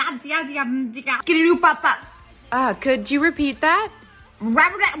 Could you repeat that?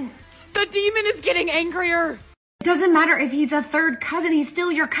 The demon is getting angrier. Doesn't matter if he's a third cousin, he's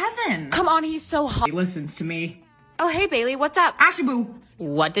still your cousin. Come on, he's so hot. He listens to me. Oh, hey, Bailey, what's up? Ashaboo.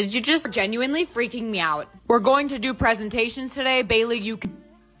 What did you just genuinely freaking me out? We're going to do presentations today. Bailey, you can...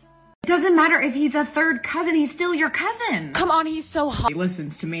 Doesn't matter if he's a third cousin, he's still your cousin. Come on, he's so hot. He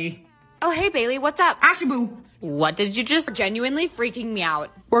listens to me. Oh, hey, Bailey, what's up? Ashaboo. What did you just genuinely freaking me out?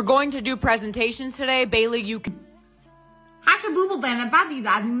 We're going to do presentations today. Bailey, you can...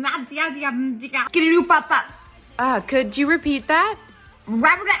 Could you repeat that?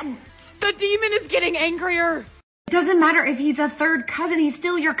 The demon is getting angrier. Doesn't matter if he's a third cousin, he's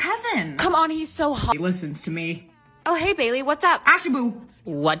still your cousin. Come on, he's so hot. He listens to me. Oh, hey, Bailey, what's up? Ashaboo.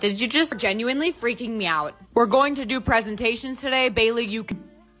 What did you just genuinely freaking me out? We're going to do presentations today. Bailey, you can...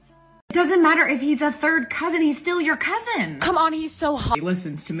 Doesn't matter if he's a third cousin, he's still your cousin. Come on, he's so hot. He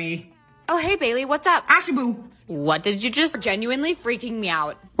listens to me. Oh, hey, Bailey, what's up? Ashaboo. What did you just genuinely freaking me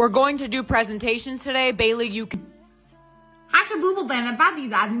out? We're going to do presentations today. Bailey, you can...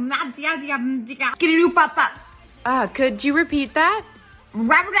 Could you repeat that?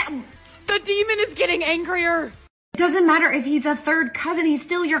 The demon is getting angrier. Doesn't matter if he's a third cousin, he's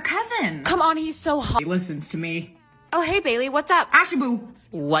still your cousin. Come on, he's so hot. He listens to me. Oh, hey, Bailey, what's up? Ashaboo.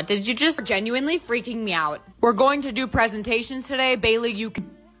 What did you just genuinely freaking me out? We're going to do presentations today. Bailey, you can...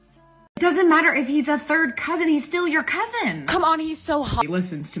 Doesn't matter if he's a third cousin, he's still your cousin. Come on, he's so hot. He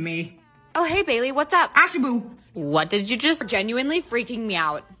listens to me. Oh, hey, Bailey, what's up? Ashaboo. What did you just genuinely freaking me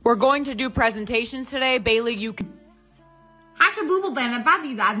out? We're going to do presentations today. Bailey, you can...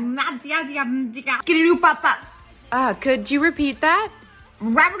 Could you repeat that?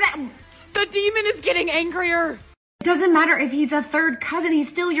 The demon is getting angrier. Doesn't matter if he's a third cousin, he's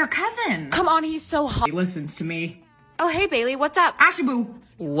still your cousin. Come on, he's so hot. He listens to me. Oh, hey, Bailey, what's up? Ashaboo.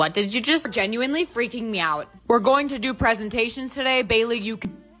 What did you just genuinely freaking me out? We're going to do presentations today. Bailey, you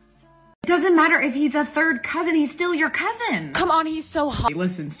can... Doesn't matter if he's a third cousin, he's still your cousin. Come on, he's so hot. He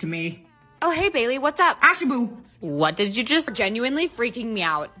listens to me. Oh, hey, Bailey, what's up? Ashaboo. What did you just genuinely freaking me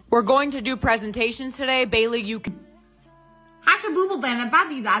out? We're going to do presentations today. Bailey, you can...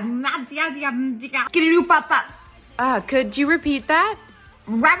 Could you repeat that?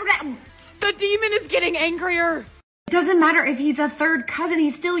 The demon is getting angrier. Doesn't matter if he's a third cousin,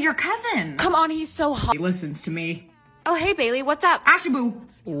 he's still your cousin. Come on, he's so hot. He listens to me. Oh, hey, Bailey, what's up? Ashaboo.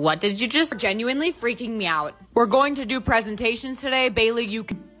 What did you just genuinely freaking me out? We're going to do presentations today. Bailey, you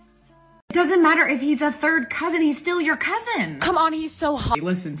can... Doesn't matter if he's a third cousin, he's still your cousin. Come on, he's so hot. He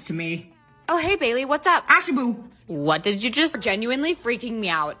listens to me. Oh, hey, Bailey, what's up? Ashaboo. What did you just genuinely freaking me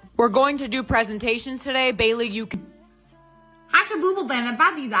out? We're going to do presentations today. Bailey, you can...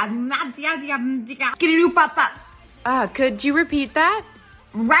 Could you repeat that?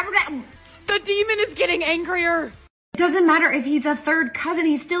 The demon is getting angrier. Doesn't matter if he's a third cousin,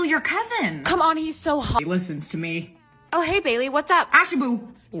 he's still your cousin. Come on, he's so hot. He listens to me. Oh, hey, Bailey, what's up? Ashaboo.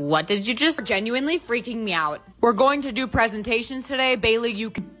 What did you just genuinely freaking me out? We're going to do presentations today. Bailey, you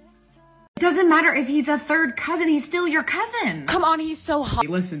can... Doesn't matter if he's a third cousin, he's still your cousin. Come on, he's so hot. He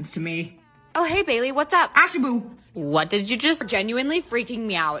listens to me. Oh, hey, Bailey, what's up? Ashaboo. What did you just genuinely freaking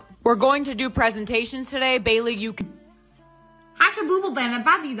me out? We're going to do presentations today. Bailey, you can...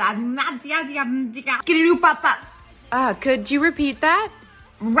 Could you repeat that?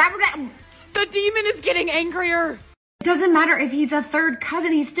 The demon is getting angrier. Doesn't matter if he's a third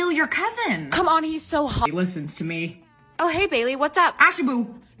cousin, he's still your cousin. Come on, he's so hot. He listens to me. Oh, hey, Bailey, what's up?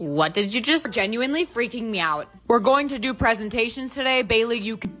 Ashaboo. What did you just genuinely freaking me out? We're going to do presentations today. Bailey,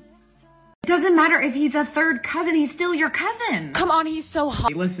 you can... Doesn't matter if he's a third cousin, he's still your cousin. Come on, he's so hot.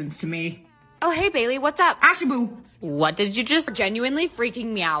 He listens to me. Oh, hey, Bailey, what's up? Ashaboo. What did you just genuinely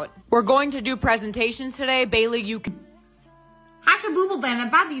freaking me out? We're going to do presentations today. Bailey, you can...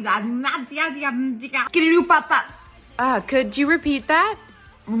 Could you repeat that?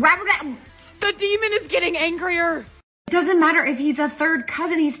 The demon is getting angrier. Doesn't matter if he's a third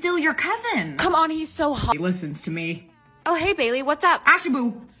cousin, he's still your cousin. Come on, he's so hot. He listens to me. Oh, hey, Bailey, what's up?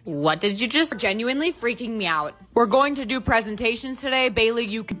 Ashaboo. What did you just genuinely freaking me out? We're going to do presentations today. Bailey,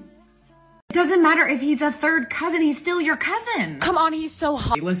 you can... Doesn't matter if he's a third cousin, he's still your cousin. Come on, he's so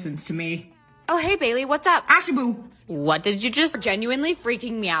hot. He listens to me. Oh, hey, Bailey, what's up? Ashaboo. What did you just genuinely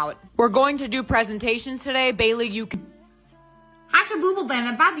freaking me out? We're going to do presentations today. Bailey, you can...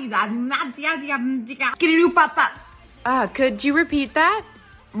 Could you repeat that?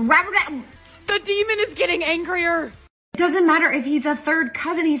 The demon is getting angrier. Doesn't matter if he's a third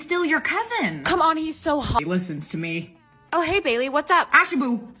cousin, he's still your cousin. Come on, he's so hot. He listens to me. Oh, hey, Bailey, what's up?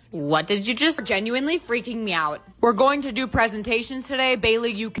 Ashaboo. What did you just genuinely freaking me out? We're going to do presentations today.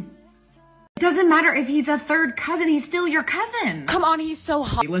 Bailey, you can... Doesn't matter if he's a third cousin, he's still your cousin. Come on, he's so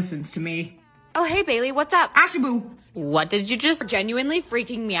hot. He listens to me. Oh, hey, Bailey, what's up? Ashaboo. What did you just genuinely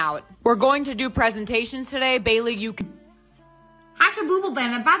freaking me out? We're going to do presentations today. Bailey, you can...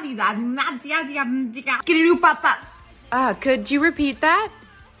 Could you repeat that?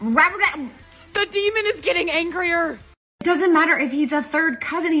 The demon is getting angrier. Doesn't matter if he's a third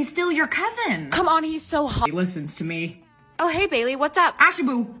cousin, he's still your cousin. Come on, he's so hot. He listens to me. Oh, hey, Bailey, what's up?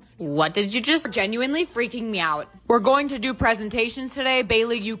 Ashaboo. What did you just genuinely freaking me out? We're going to do presentations today.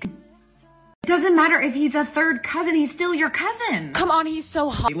 Bailey, you can... Doesn't matter if he's a third cousin, he's still your cousin. Come on, he's so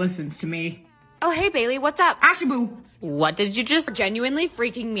hot. He listens to me. Oh, hey, Bailey, what's up? Ashaboo. What did you just genuinely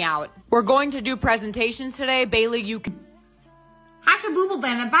freaking me out? We're going to do presentations today. Bailey, you can...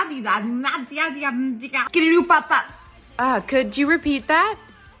 Could you repeat that?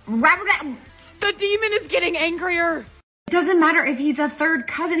 The demon is getting angrier. Doesn't matter if he's a third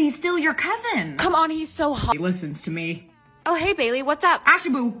cousin, he's still your cousin. Come on, he's so hot. He listens to me. Oh, hey, Bailey, what's up?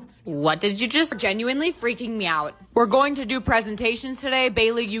 Ashaboo. What did you just genuinely freaking me out? We're going to do presentations today.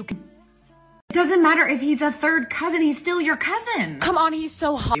 Bailey, you can... Doesn't matter if he's a third cousin, he's still your cousin. Come on, he's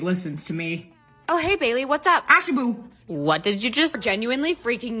so hot. He listens to me. Oh, hey, Bailey, what's up? Ashaboo. What did you just genuinely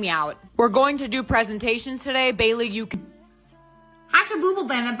freaking me out? We're going to do presentations today. Bailey, you can...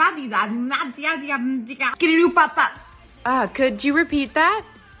 Could you repeat that?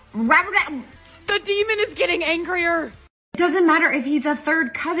 The demon is getting angrier. Doesn't matter if he's a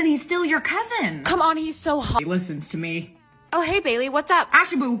third cousin, he's still your cousin. Come on, he's so hot. He listens to me. Oh, hey, Bailey, what's up?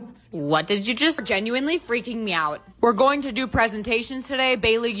 Ashaboo. What did you just genuinely freaking me out? We're going to do presentations today.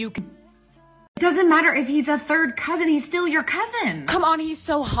 Bailey, you can... Doesn't matter if he's a third cousin, he's still your cousin. Come on, he's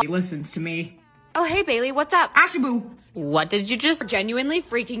so hot. He listens to me. Oh, hey, Bailey, what's up? Ashaboo. What did you just genuinely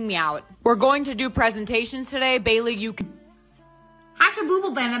freaking me out? We're going to do presentations today. Bailey, you can...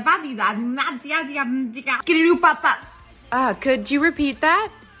 Could you repeat that?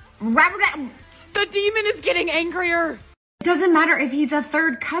 The demon is getting angrier. Doesn't matter if he's a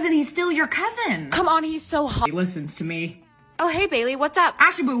third cousin, he's still your cousin. Come on, he's so hot. He listens to me. Oh, hey, Bailey, what's up?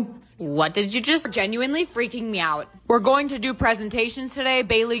 Ashaboo. What did you just genuinely freaking me out? We're going to do presentations today.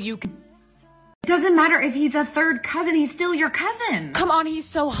 Bailey, you can... Doesn't matter if he's a third cousin, he's still your cousin. Come on, he's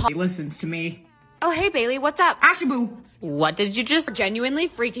so hot. He listens to me. Oh, hey, Bailey, what's up? Ashaboo. What did you just genuinely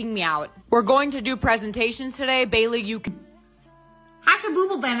freaking me out? We're going to do presentations today. Bailey, you can...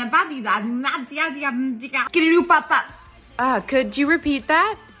 Could you repeat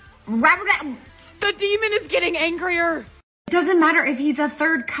that? The demon is getting angrier. Doesn't matter if he's a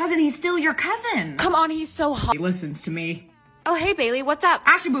third cousin, he's still your cousin. Come on, he's so hot. He listens to me. Oh, hey, Bailey, what's up?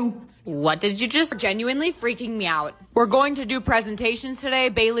 Ashaboo. What did you just genuinely freaking me out? We're going to do presentations today.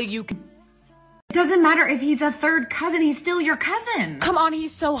 Bailey, you can... Doesn't matter if he's a third cousin, he's still your cousin. Come on,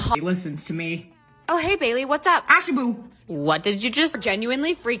 he's so hot. He listens to me. Oh, hey, Bailey, what's up? Ashaboo. What did you just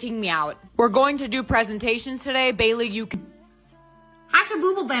genuinely freaking me out? We're going to do presentations today. Bailey, you can...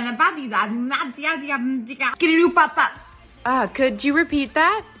 Could you repeat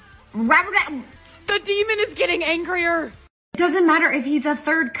that? The demon is getting angrier. Doesn't matter if he's a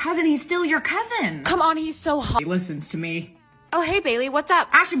third cousin, he's still your cousin. Come on, he's so hot. He listens to me. Oh, hey, Bailey, what's up?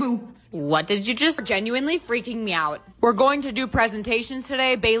 Ashaboo. What did you just genuinely freaking me out? We're going to do presentations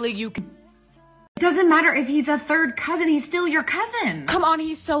today. Bailey, you can... Doesn't matter if he's a third cousin, he's still your cousin. Come on,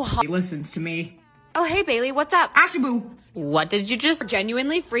 he's so hot. He listens to me. Oh, hey, Bailey, what's up? Ashaboo. What did you just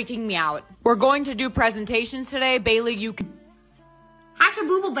genuinely freaking me out? We're going to do presentations today. Bailey, you can...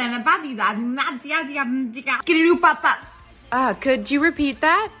 Could you repeat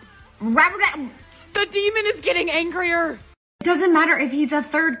that? The demon is getting angrier. Doesn't matter if he's a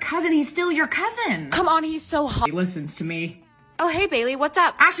third cousin, he's still your cousin. Come on, he's so hot. He listens to me. Oh, hey, Bailey, what's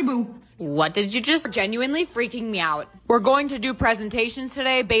up? Ashaboo. What did you just genuinely freaking me out? We're going to do presentations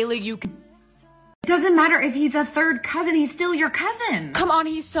today. Bailey, you can... Doesn't matter if he's a third cousin, he's still your cousin. Come on,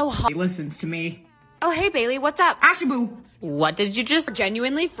 he's so hot. He listens to me. Oh, hey, Bailey, what's up? Ashaboo. What did you just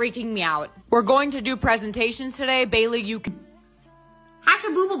genuinely freaking me out? We're going to do presentations today. Bailey, you can...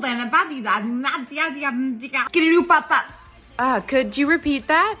 Could you repeat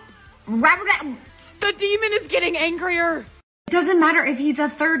that? The demon is getting angrier. Doesn't matter if he's a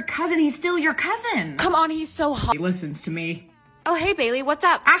third cousin, he's still your cousin. Come on, he's so hot. He listens to me. Oh, hey, Bailey, what's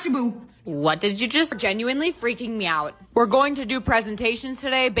up? Ashaboo. What did you just genuinely freaking me out? We're going to do presentations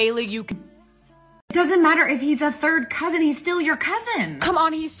today. Bailey, you can... Doesn't matter if he's a third cousin, he's still your cousin. Come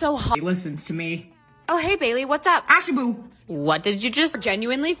on, he's so hot. He listens to me. Oh, hey, Bailey, what's up? Ashaboo. What did you just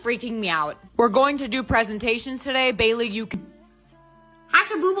genuinely freaking me out? We're going to do presentations today. Bailey, you can...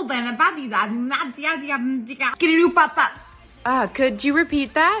 Could you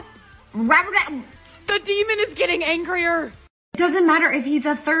repeat that? The demon is getting angrier. Doesn't matter if he's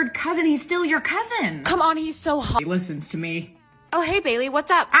a third cousin, he's still your cousin. Come on, he's so hot. He listens to me. Oh, hey, Bailey,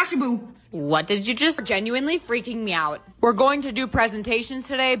 what's up? Ashaboo. What did you just genuinely freaking me out? We're going to do presentations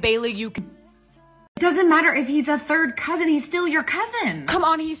today. Bailey, you can... Doesn't matter if he's a third cousin, he's still your cousin. Come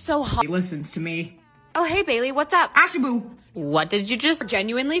on, he's so hot. He listens to me. Oh, hey, Bailey, what's up? Ashaboo. What did you just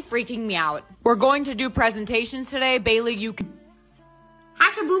genuinely freaking me out? We're going to do presentations today. Bailey, you can...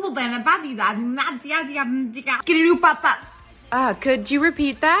 Could you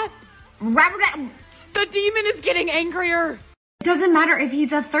repeat that? The demon is getting angrier. Doesn't matter if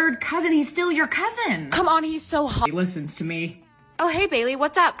he's a third cousin, he's still your cousin. Come on, he's so hot. He listens to me. Oh, hey, Bailey,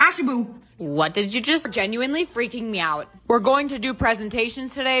 what's up? Ashaboo. What did you just genuinely freaking me out? We're going to do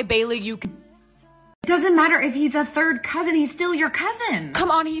presentations today. Bailey, you can... Doesn't matter if he's a third cousin, he's still your cousin.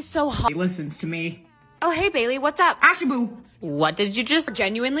 Come on, he's so hot. He listens to me. Oh, hey, Bailey, what's up? Ashaboo. What did you just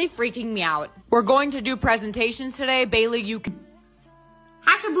genuinely freaking me out? We're going to do presentations today. Bailey, you can...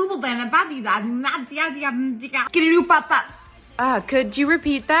 Could you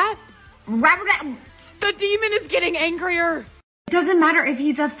repeat that? The demon is getting angrier. Doesn't matter if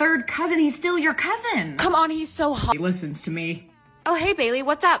he's a third cousin, he's still your cousin. Come on, he's so hot. He listens to me. Oh, hey, Bailey,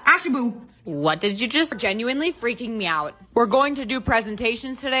 what's up? Ashaboo. What did you just genuinely freaking me out? We're going to do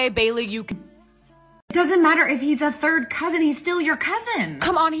presentations today. Bailey, you can... Doesn't matter if he's a third cousin, he's still your cousin.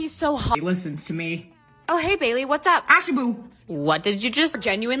 Come on, he's so hot. He listens to me. Oh, hey, Bailey, what's up? Ashaboo. What did you just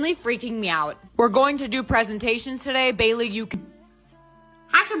genuinely freaking me out? We're going to do presentations today. Bailey, you can...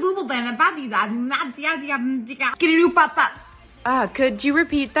 Could you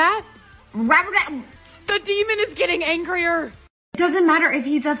repeat that? The demon is getting angrier. Doesn't matter if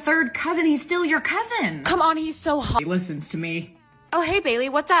he's a third cousin, he's still your cousin. Come on, he's so hot. He listens to me. Oh, hey, Bailey,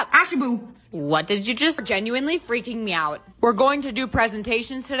 what's up? Ashaboo. What did you just genuinely freaking me out? We're going to do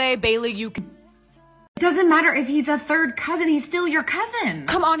presentations today. Bailey, you can... Doesn't matter if he's a third cousin, he's still your cousin.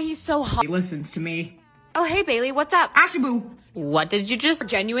 Come on, he's so hot. He listens to me. Oh, hey, Bailey, what's up? Ashaboo. What did you just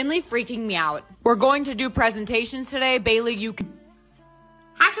genuinely freaking me out? We're going to do presentations today. Bailey, you can...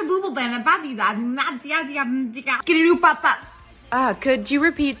 could you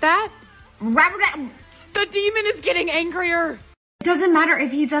repeat that? The demon is getting angrier. Doesn't matter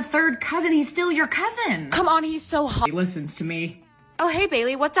if he's a third cousin, he's still your cousin. Come on, he's so hot. He listens to me. Oh, hey,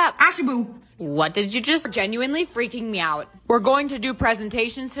 Bailey, what's up? Ashaboo. What did you just genuinely freaking me out? We're going to do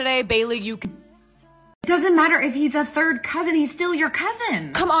presentations today. Bailey, you can... Doesn't matter if he's a third cousin, he's still your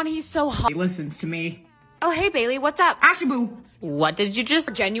cousin. Come on, he's so hot. He listens to me. Oh, hey, Bailey, what's up? Ashaboo. What did you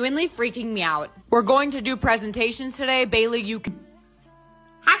just genuinely freaking me out? We're going to do presentations today. Bailey, you can...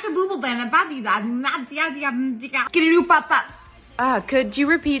 could you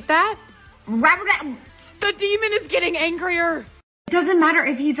repeat that? The demon is getting angrier. Doesn't matter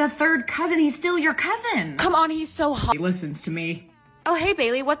if he's a third cousin, he's still your cousin. Come on, he's so hot. He listens to me. Oh, hey,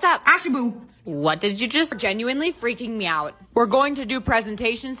 Bailey, what's up? Ashaboo. What did you just genuinely freaking me out? We're going to do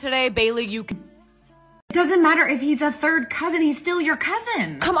presentations today. Bailey, you can... Doesn't matter if he's a third cousin, he's still your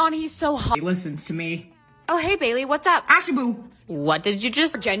cousin. Come on, he's so hot. He listens to me. Oh, hey, Bailey, what's up? Ashaboo. What did you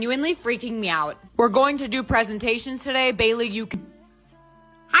just genuinely freaking me out? We're going to do presentations today. Bailey, you can...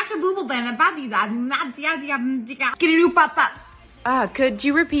 could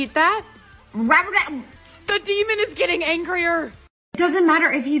you repeat that? The demon is getting angrier. Doesn't matter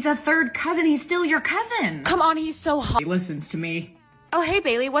if he's a third cousin, he's still your cousin. Come on, he's so hot. He listens to me. Oh, hey,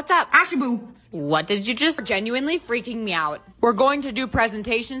 Bailey, what's up? Ashaboo. What did you just genuinely freaking me out? We're going to do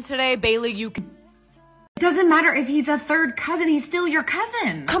presentations today. Bailey, you can... Doesn't matter if he's a third cousin, he's still your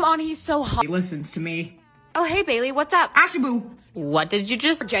cousin. Come on, he's so hot. He listens to me. Oh, hey, Bailey, what's up? Ashaboo. What did you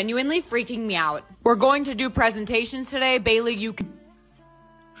just genuinely freaking me out? We're going to do presentations today. Bailey, you can...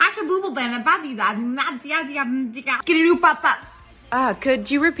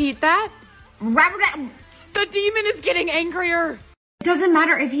 could you repeat that? The demon is getting angrier. Doesn't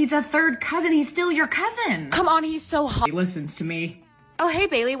matter if he's a third cousin, he's still your cousin. Come on, he's so hot. He listens to me. Oh, hey,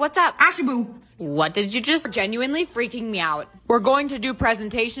 Bailey, what's up? Ashaboo. What did you just genuinely freaking me out? We're going to do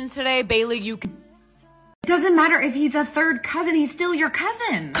presentations today. Bailey, you can... Doesn't matter if he's a third cousin, he's still your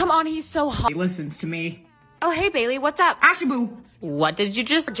cousin. Come on, he's so hot. He listens to me. Oh, hey, Bailey, what's up? Ashaboo. What did you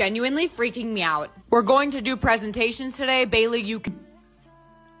just genuinely freaking me out? We're going to do presentations today. Bailey, you can...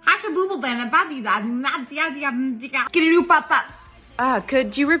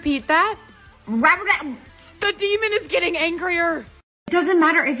 could you repeat that? The demon is getting angrier. Doesn't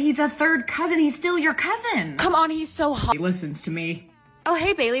matter if he's a third cousin, he's still your cousin. Come on, he's so hot. He listens to me. Oh,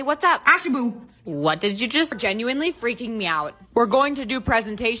 hey, Bailey, what's up? Ashaboo. What did you just genuinely freaking me out? We're going to do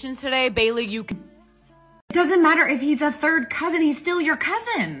presentations today. Bailey, you can... Doesn't matter if he's a third cousin, he's still your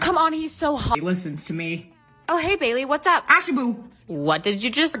cousin. Come on, he's so hot. He listens to me. Oh, hey, Bailey, what's up? Ashaboo. What did you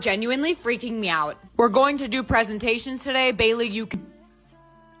just genuinely freaking me out? We're going to do presentations today. Bailey, you can...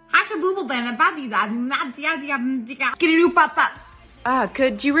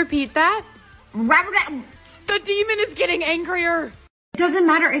 could you repeat that? The demon is getting angrier. Doesn't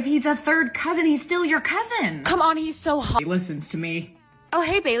matter if he's a third cousin, he's still your cousin. Come on, he's so hot. He listens to me. Oh,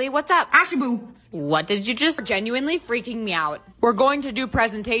 hey, Bailey, what's up? Ashaboo. What did you just genuinely freaking me out? We're going to do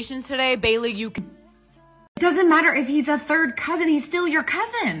presentations today. Bailey, you can... Doesn't matter if he's a third cousin, he's still your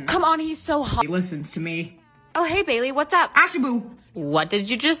cousin. Come on, he's so hot. He listens to me. Oh, hey, Bailey, what's up? Ashaboo. What did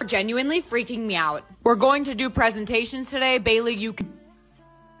you just genuinely freaking me out? We're going to do presentations today. Bailey, you can...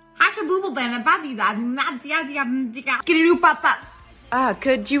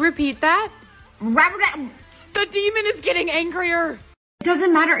 could you repeat that? The demon is getting angrier.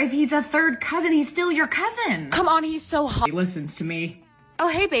 Doesn't matter if he's a third cousin, he's still your cousin. Come on, he's so hot. He listens to me. Oh,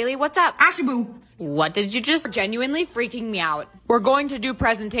 hey, Bailey, what's up? Ashaboo. What did you just genuinely freaking me out? We're going to do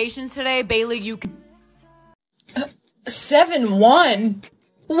presentations today. Bailey, you can... 7'1"?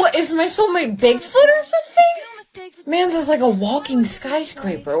 What, is my soulmate Bigfoot or something? Man's is like a walking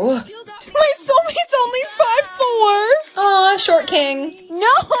skyscraper. My soulmate's only 5'4". Aw, short king.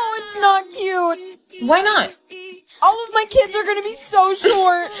 No, it's not cute. Why not? All of my kids are gonna be so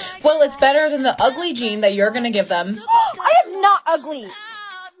short. Well, it's better than the ugly gene that you're gonna give them. I am not ugly.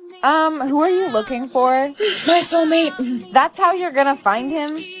 Who are you looking for? My soulmate. That's how you're gonna find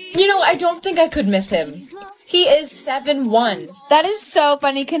him? You know, I don't think I could miss him. He is 7'1". That is so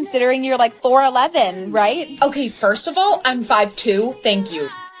funny considering you're like 4'11", right? Okay, first of all, I'm 5'2", thank you.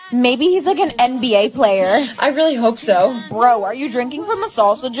 Maybe he's like an NBA player. I really hope so. Bro, are you drinking from a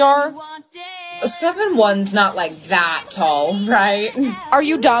salsa jar? 7'1"'s not like that tall, right? Are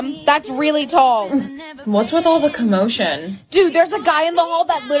you dumb? That's really tall. What's with all the commotion? Dude, there's a guy in the hall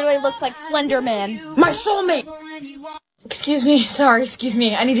that literally looks like Slender Man. My soulmate! Excuse me, sorry, excuse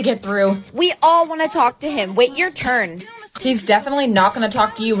me. I need to get through. We all want to talk to him. Wait your turn. He's definitely not gonna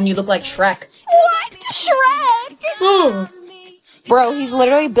talk to you when you look like Shrek. What? Shrek? Bro, he's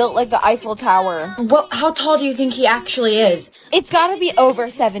literally built like the Eiffel Tower. Well, how tall do you think he actually is? It's gotta be over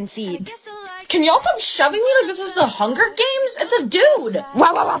 7 feet. Can y'all stop shoving me like this is the Hunger Games? It's a dude!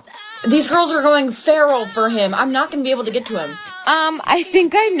 Wow. These girls are going feral for him. I'm not gonna be able to get to him. I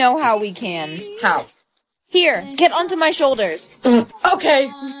think I know how we can. How? Here, get onto my shoulders. Okay.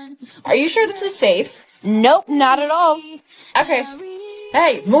 Are you sure this is safe? Nope, not at all. Okay.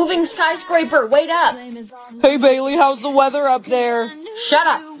 Hey, moving skyscraper, wait up. Hey Bailey, how's the weather up there? Shut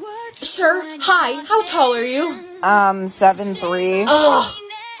up. Sir, hi, how tall are you? 7'3". Ugh.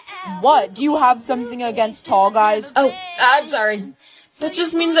 What? Do you have something against tall guys? Oh, I'm sorry. That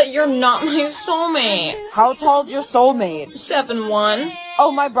just means that you're not my soulmate. How tall's your soulmate? 7'1".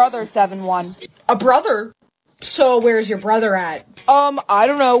 Oh, my brother's 7'1". A brother? So where's your brother at? I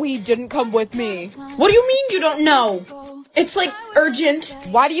don't know. He didn't come with me. What do you mean you don't know? It's like urgent.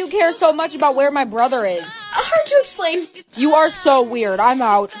 Why do you care so much about where my brother is? Hard to explain. You are so weird. I'm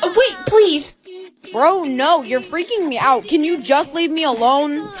out. Wait, please. Bro, no, you're freaking me out. Can you just leave me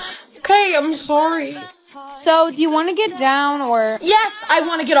alone? Okay, I'm sorry. So, do you want to get down or... Yes, I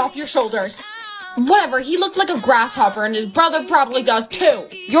want to get off your shoulders. Whatever, he looked like a grasshopper and his brother probably does too.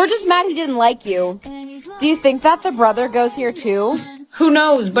 You're just mad he didn't like you. Do you think that the brother goes here too? Who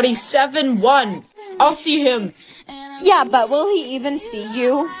knows, but he's 7'1". I'll see him. Yeah, but will he even see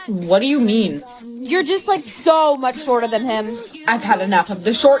you? What do you mean? You're just like so much shorter than him. I've had enough of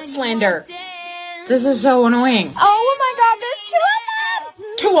the short slander. This is so annoying. Oh my god,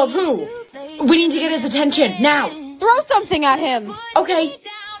 there's 2 of them! 2 of who? We need to get his attention, now. Throw something at him. Okay.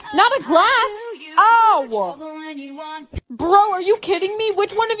 Not a glass. Ow! Bro, are you kidding me?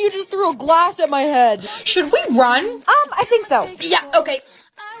 Which one of you just threw a glass at my head? Should we run? I think so. Yeah, okay.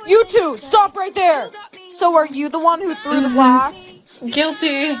 You two, stop right there. So are you the one who threw the glass?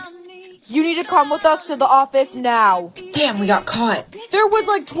 Guilty. You need to come with us to the office now. Damn, we got caught. There was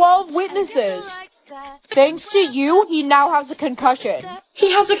like 12 witnesses. Thanks to you, he now has a concussion.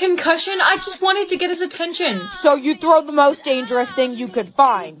 He has a concussion? I just wanted to get his attention. So you throw the most dangerous thing you could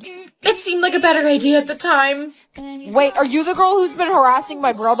find. It seemed like a better idea at the time. Wait, are you the girl who's been harassing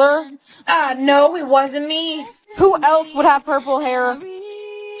my brother? No, it wasn't me. Who else would have purple hair?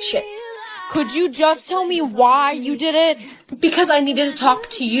 Shit. Could you just tell me why you did it? Because I needed to talk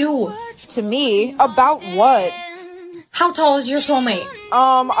to you. To me? About what? How tall is your soulmate?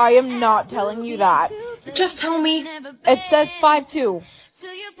 I am not telling you that. Just tell me. It says 5'2".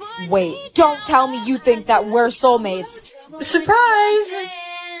 Wait, don't tell me you think that we're soulmates. Surprise!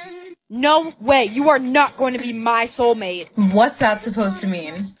 No way, you are not going to be my soulmate. What's that supposed to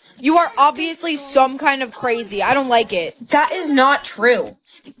mean? You are obviously some kind of crazy. I don't like it. That is not true.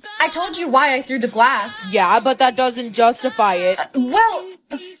 I told you why I threw the glass. Yeah, but that doesn't justify it. Well...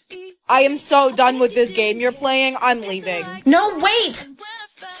 I am so done with this game you're playing. I'm leaving. No, wait!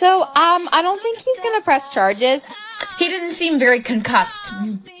 So, I don't think he's gonna press charges. He didn't seem very concussed.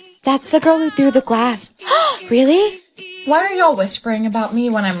 That's the girl who threw the glass. Really? Why are y'all whispering about me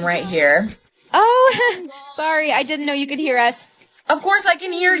when I'm right here? Oh, sorry. I didn't know you could hear us. Of course I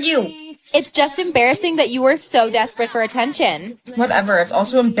can hear you. It's just embarrassing that you were so desperate for attention. Whatever, it's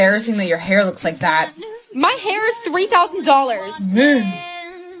also embarrassing that your hair looks like that. My hair is $3,000.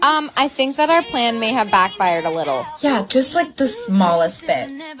 I think that our plan may have backfired a little. Yeah, just like the smallest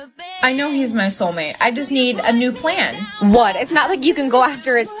bit. I know he's my soulmate. I just need a new plan. What? It's not like you can go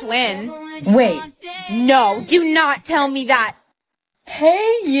after his twin. Wait. No, do not tell me that.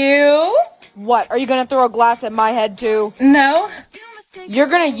 Hey, you. What? Are you gonna throw a glass at my head too? No. You're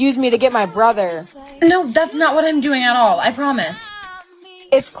gonna use me to get my brother. No, that's not what I'm doing at all. I promise.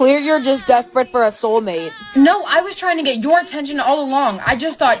 It's clear you're just desperate for a soulmate. No, I was trying to get your attention all along. I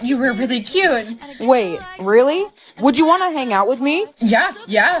just thought you were really cute. Wait, really? Would you want to hang out with me?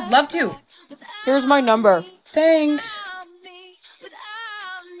 Yeah, love to. Here's my number. Thanks.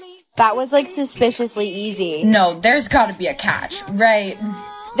 That was like suspiciously easy. No, there's gotta be a catch, right?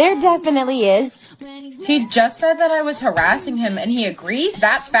 There definitely is. He just said that I was harassing him and he agrees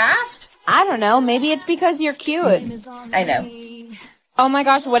that fast? I don't know, maybe it's because you're cute. I know. Oh my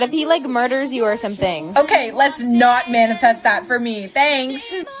gosh, what if he like murders you or something? Okay, let's not manifest that for me.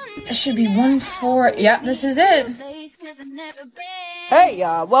 Thanks. It should be 1-4. Yep, this is it. Hey,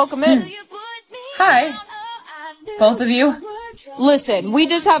 welcome in. Hi. Both of you. Listen, we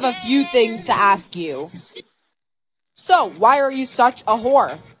just have a few things to ask you. So, why are you such a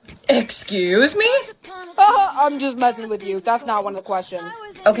whore? Excuse me? I'm just messing with you. That's not one of the questions.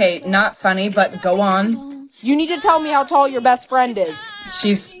 Okay, not funny, but go on. You need to tell me how tall your best friend is.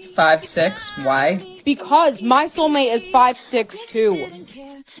 She's 5'6". Why? Because my soulmate is 5'6" too.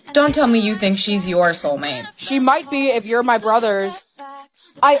 Don't tell me you think she's your soulmate. She might be if you're my brother's.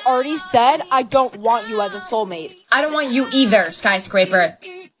 I already said I don't want you as a soulmate. I don't want you either, Skyscraper.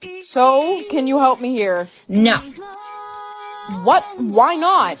 So, can you help me here? No. What? Why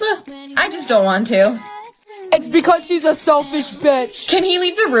not? I just don't want to. It's because she's a selfish bitch. Can he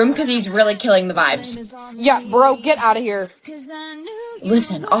leave the room because he's really killing the vibes? Yeah, bro, get out of here.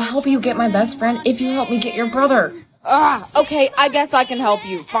 Listen, I'll help you get my best friend if you help me get your brother. Okay, I guess I can help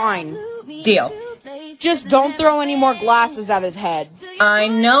you. Fine. Deal. Just don't throw any more glasses at his head. I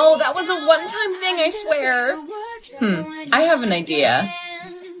know, that was a one-time thing, I swear. I have an idea.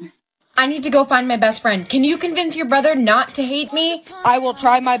 I need to go find my best friend. Can you convince your brother not to hate me? I will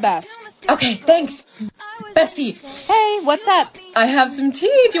try my best. Okay, thanks. Bestie. Hey, what's up? I have some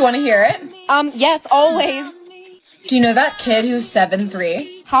tea. Do you want to hear it? Yes, always. Do you know that kid who's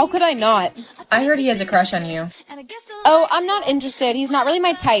 7'3"? How could I not? I heard he has a crush on you. Oh, I'm not interested. He's not really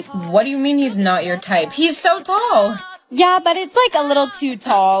my type. What do you mean he's not your type? He's so tall. Yeah, but it's like a little too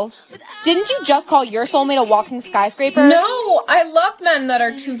tall. Didn't you just call your soulmate a walking skyscraper? No, I love men that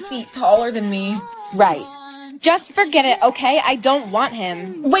are 2 feet taller than me. Right. Just forget it, okay? I don't want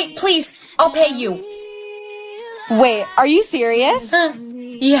him. Wait, please. I'll pay you. Wait, are you serious?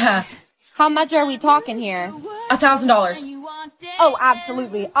 Yeah. How much are we talking here? $1,000. Oh,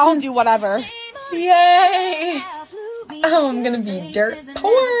 absolutely. I'll do whatever. Yay! Oh, I'm gonna be dirt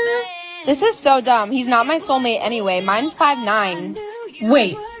poor. This is so dumb. He's not my soulmate anyway. Mine's 5'9".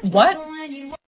 Wait, what?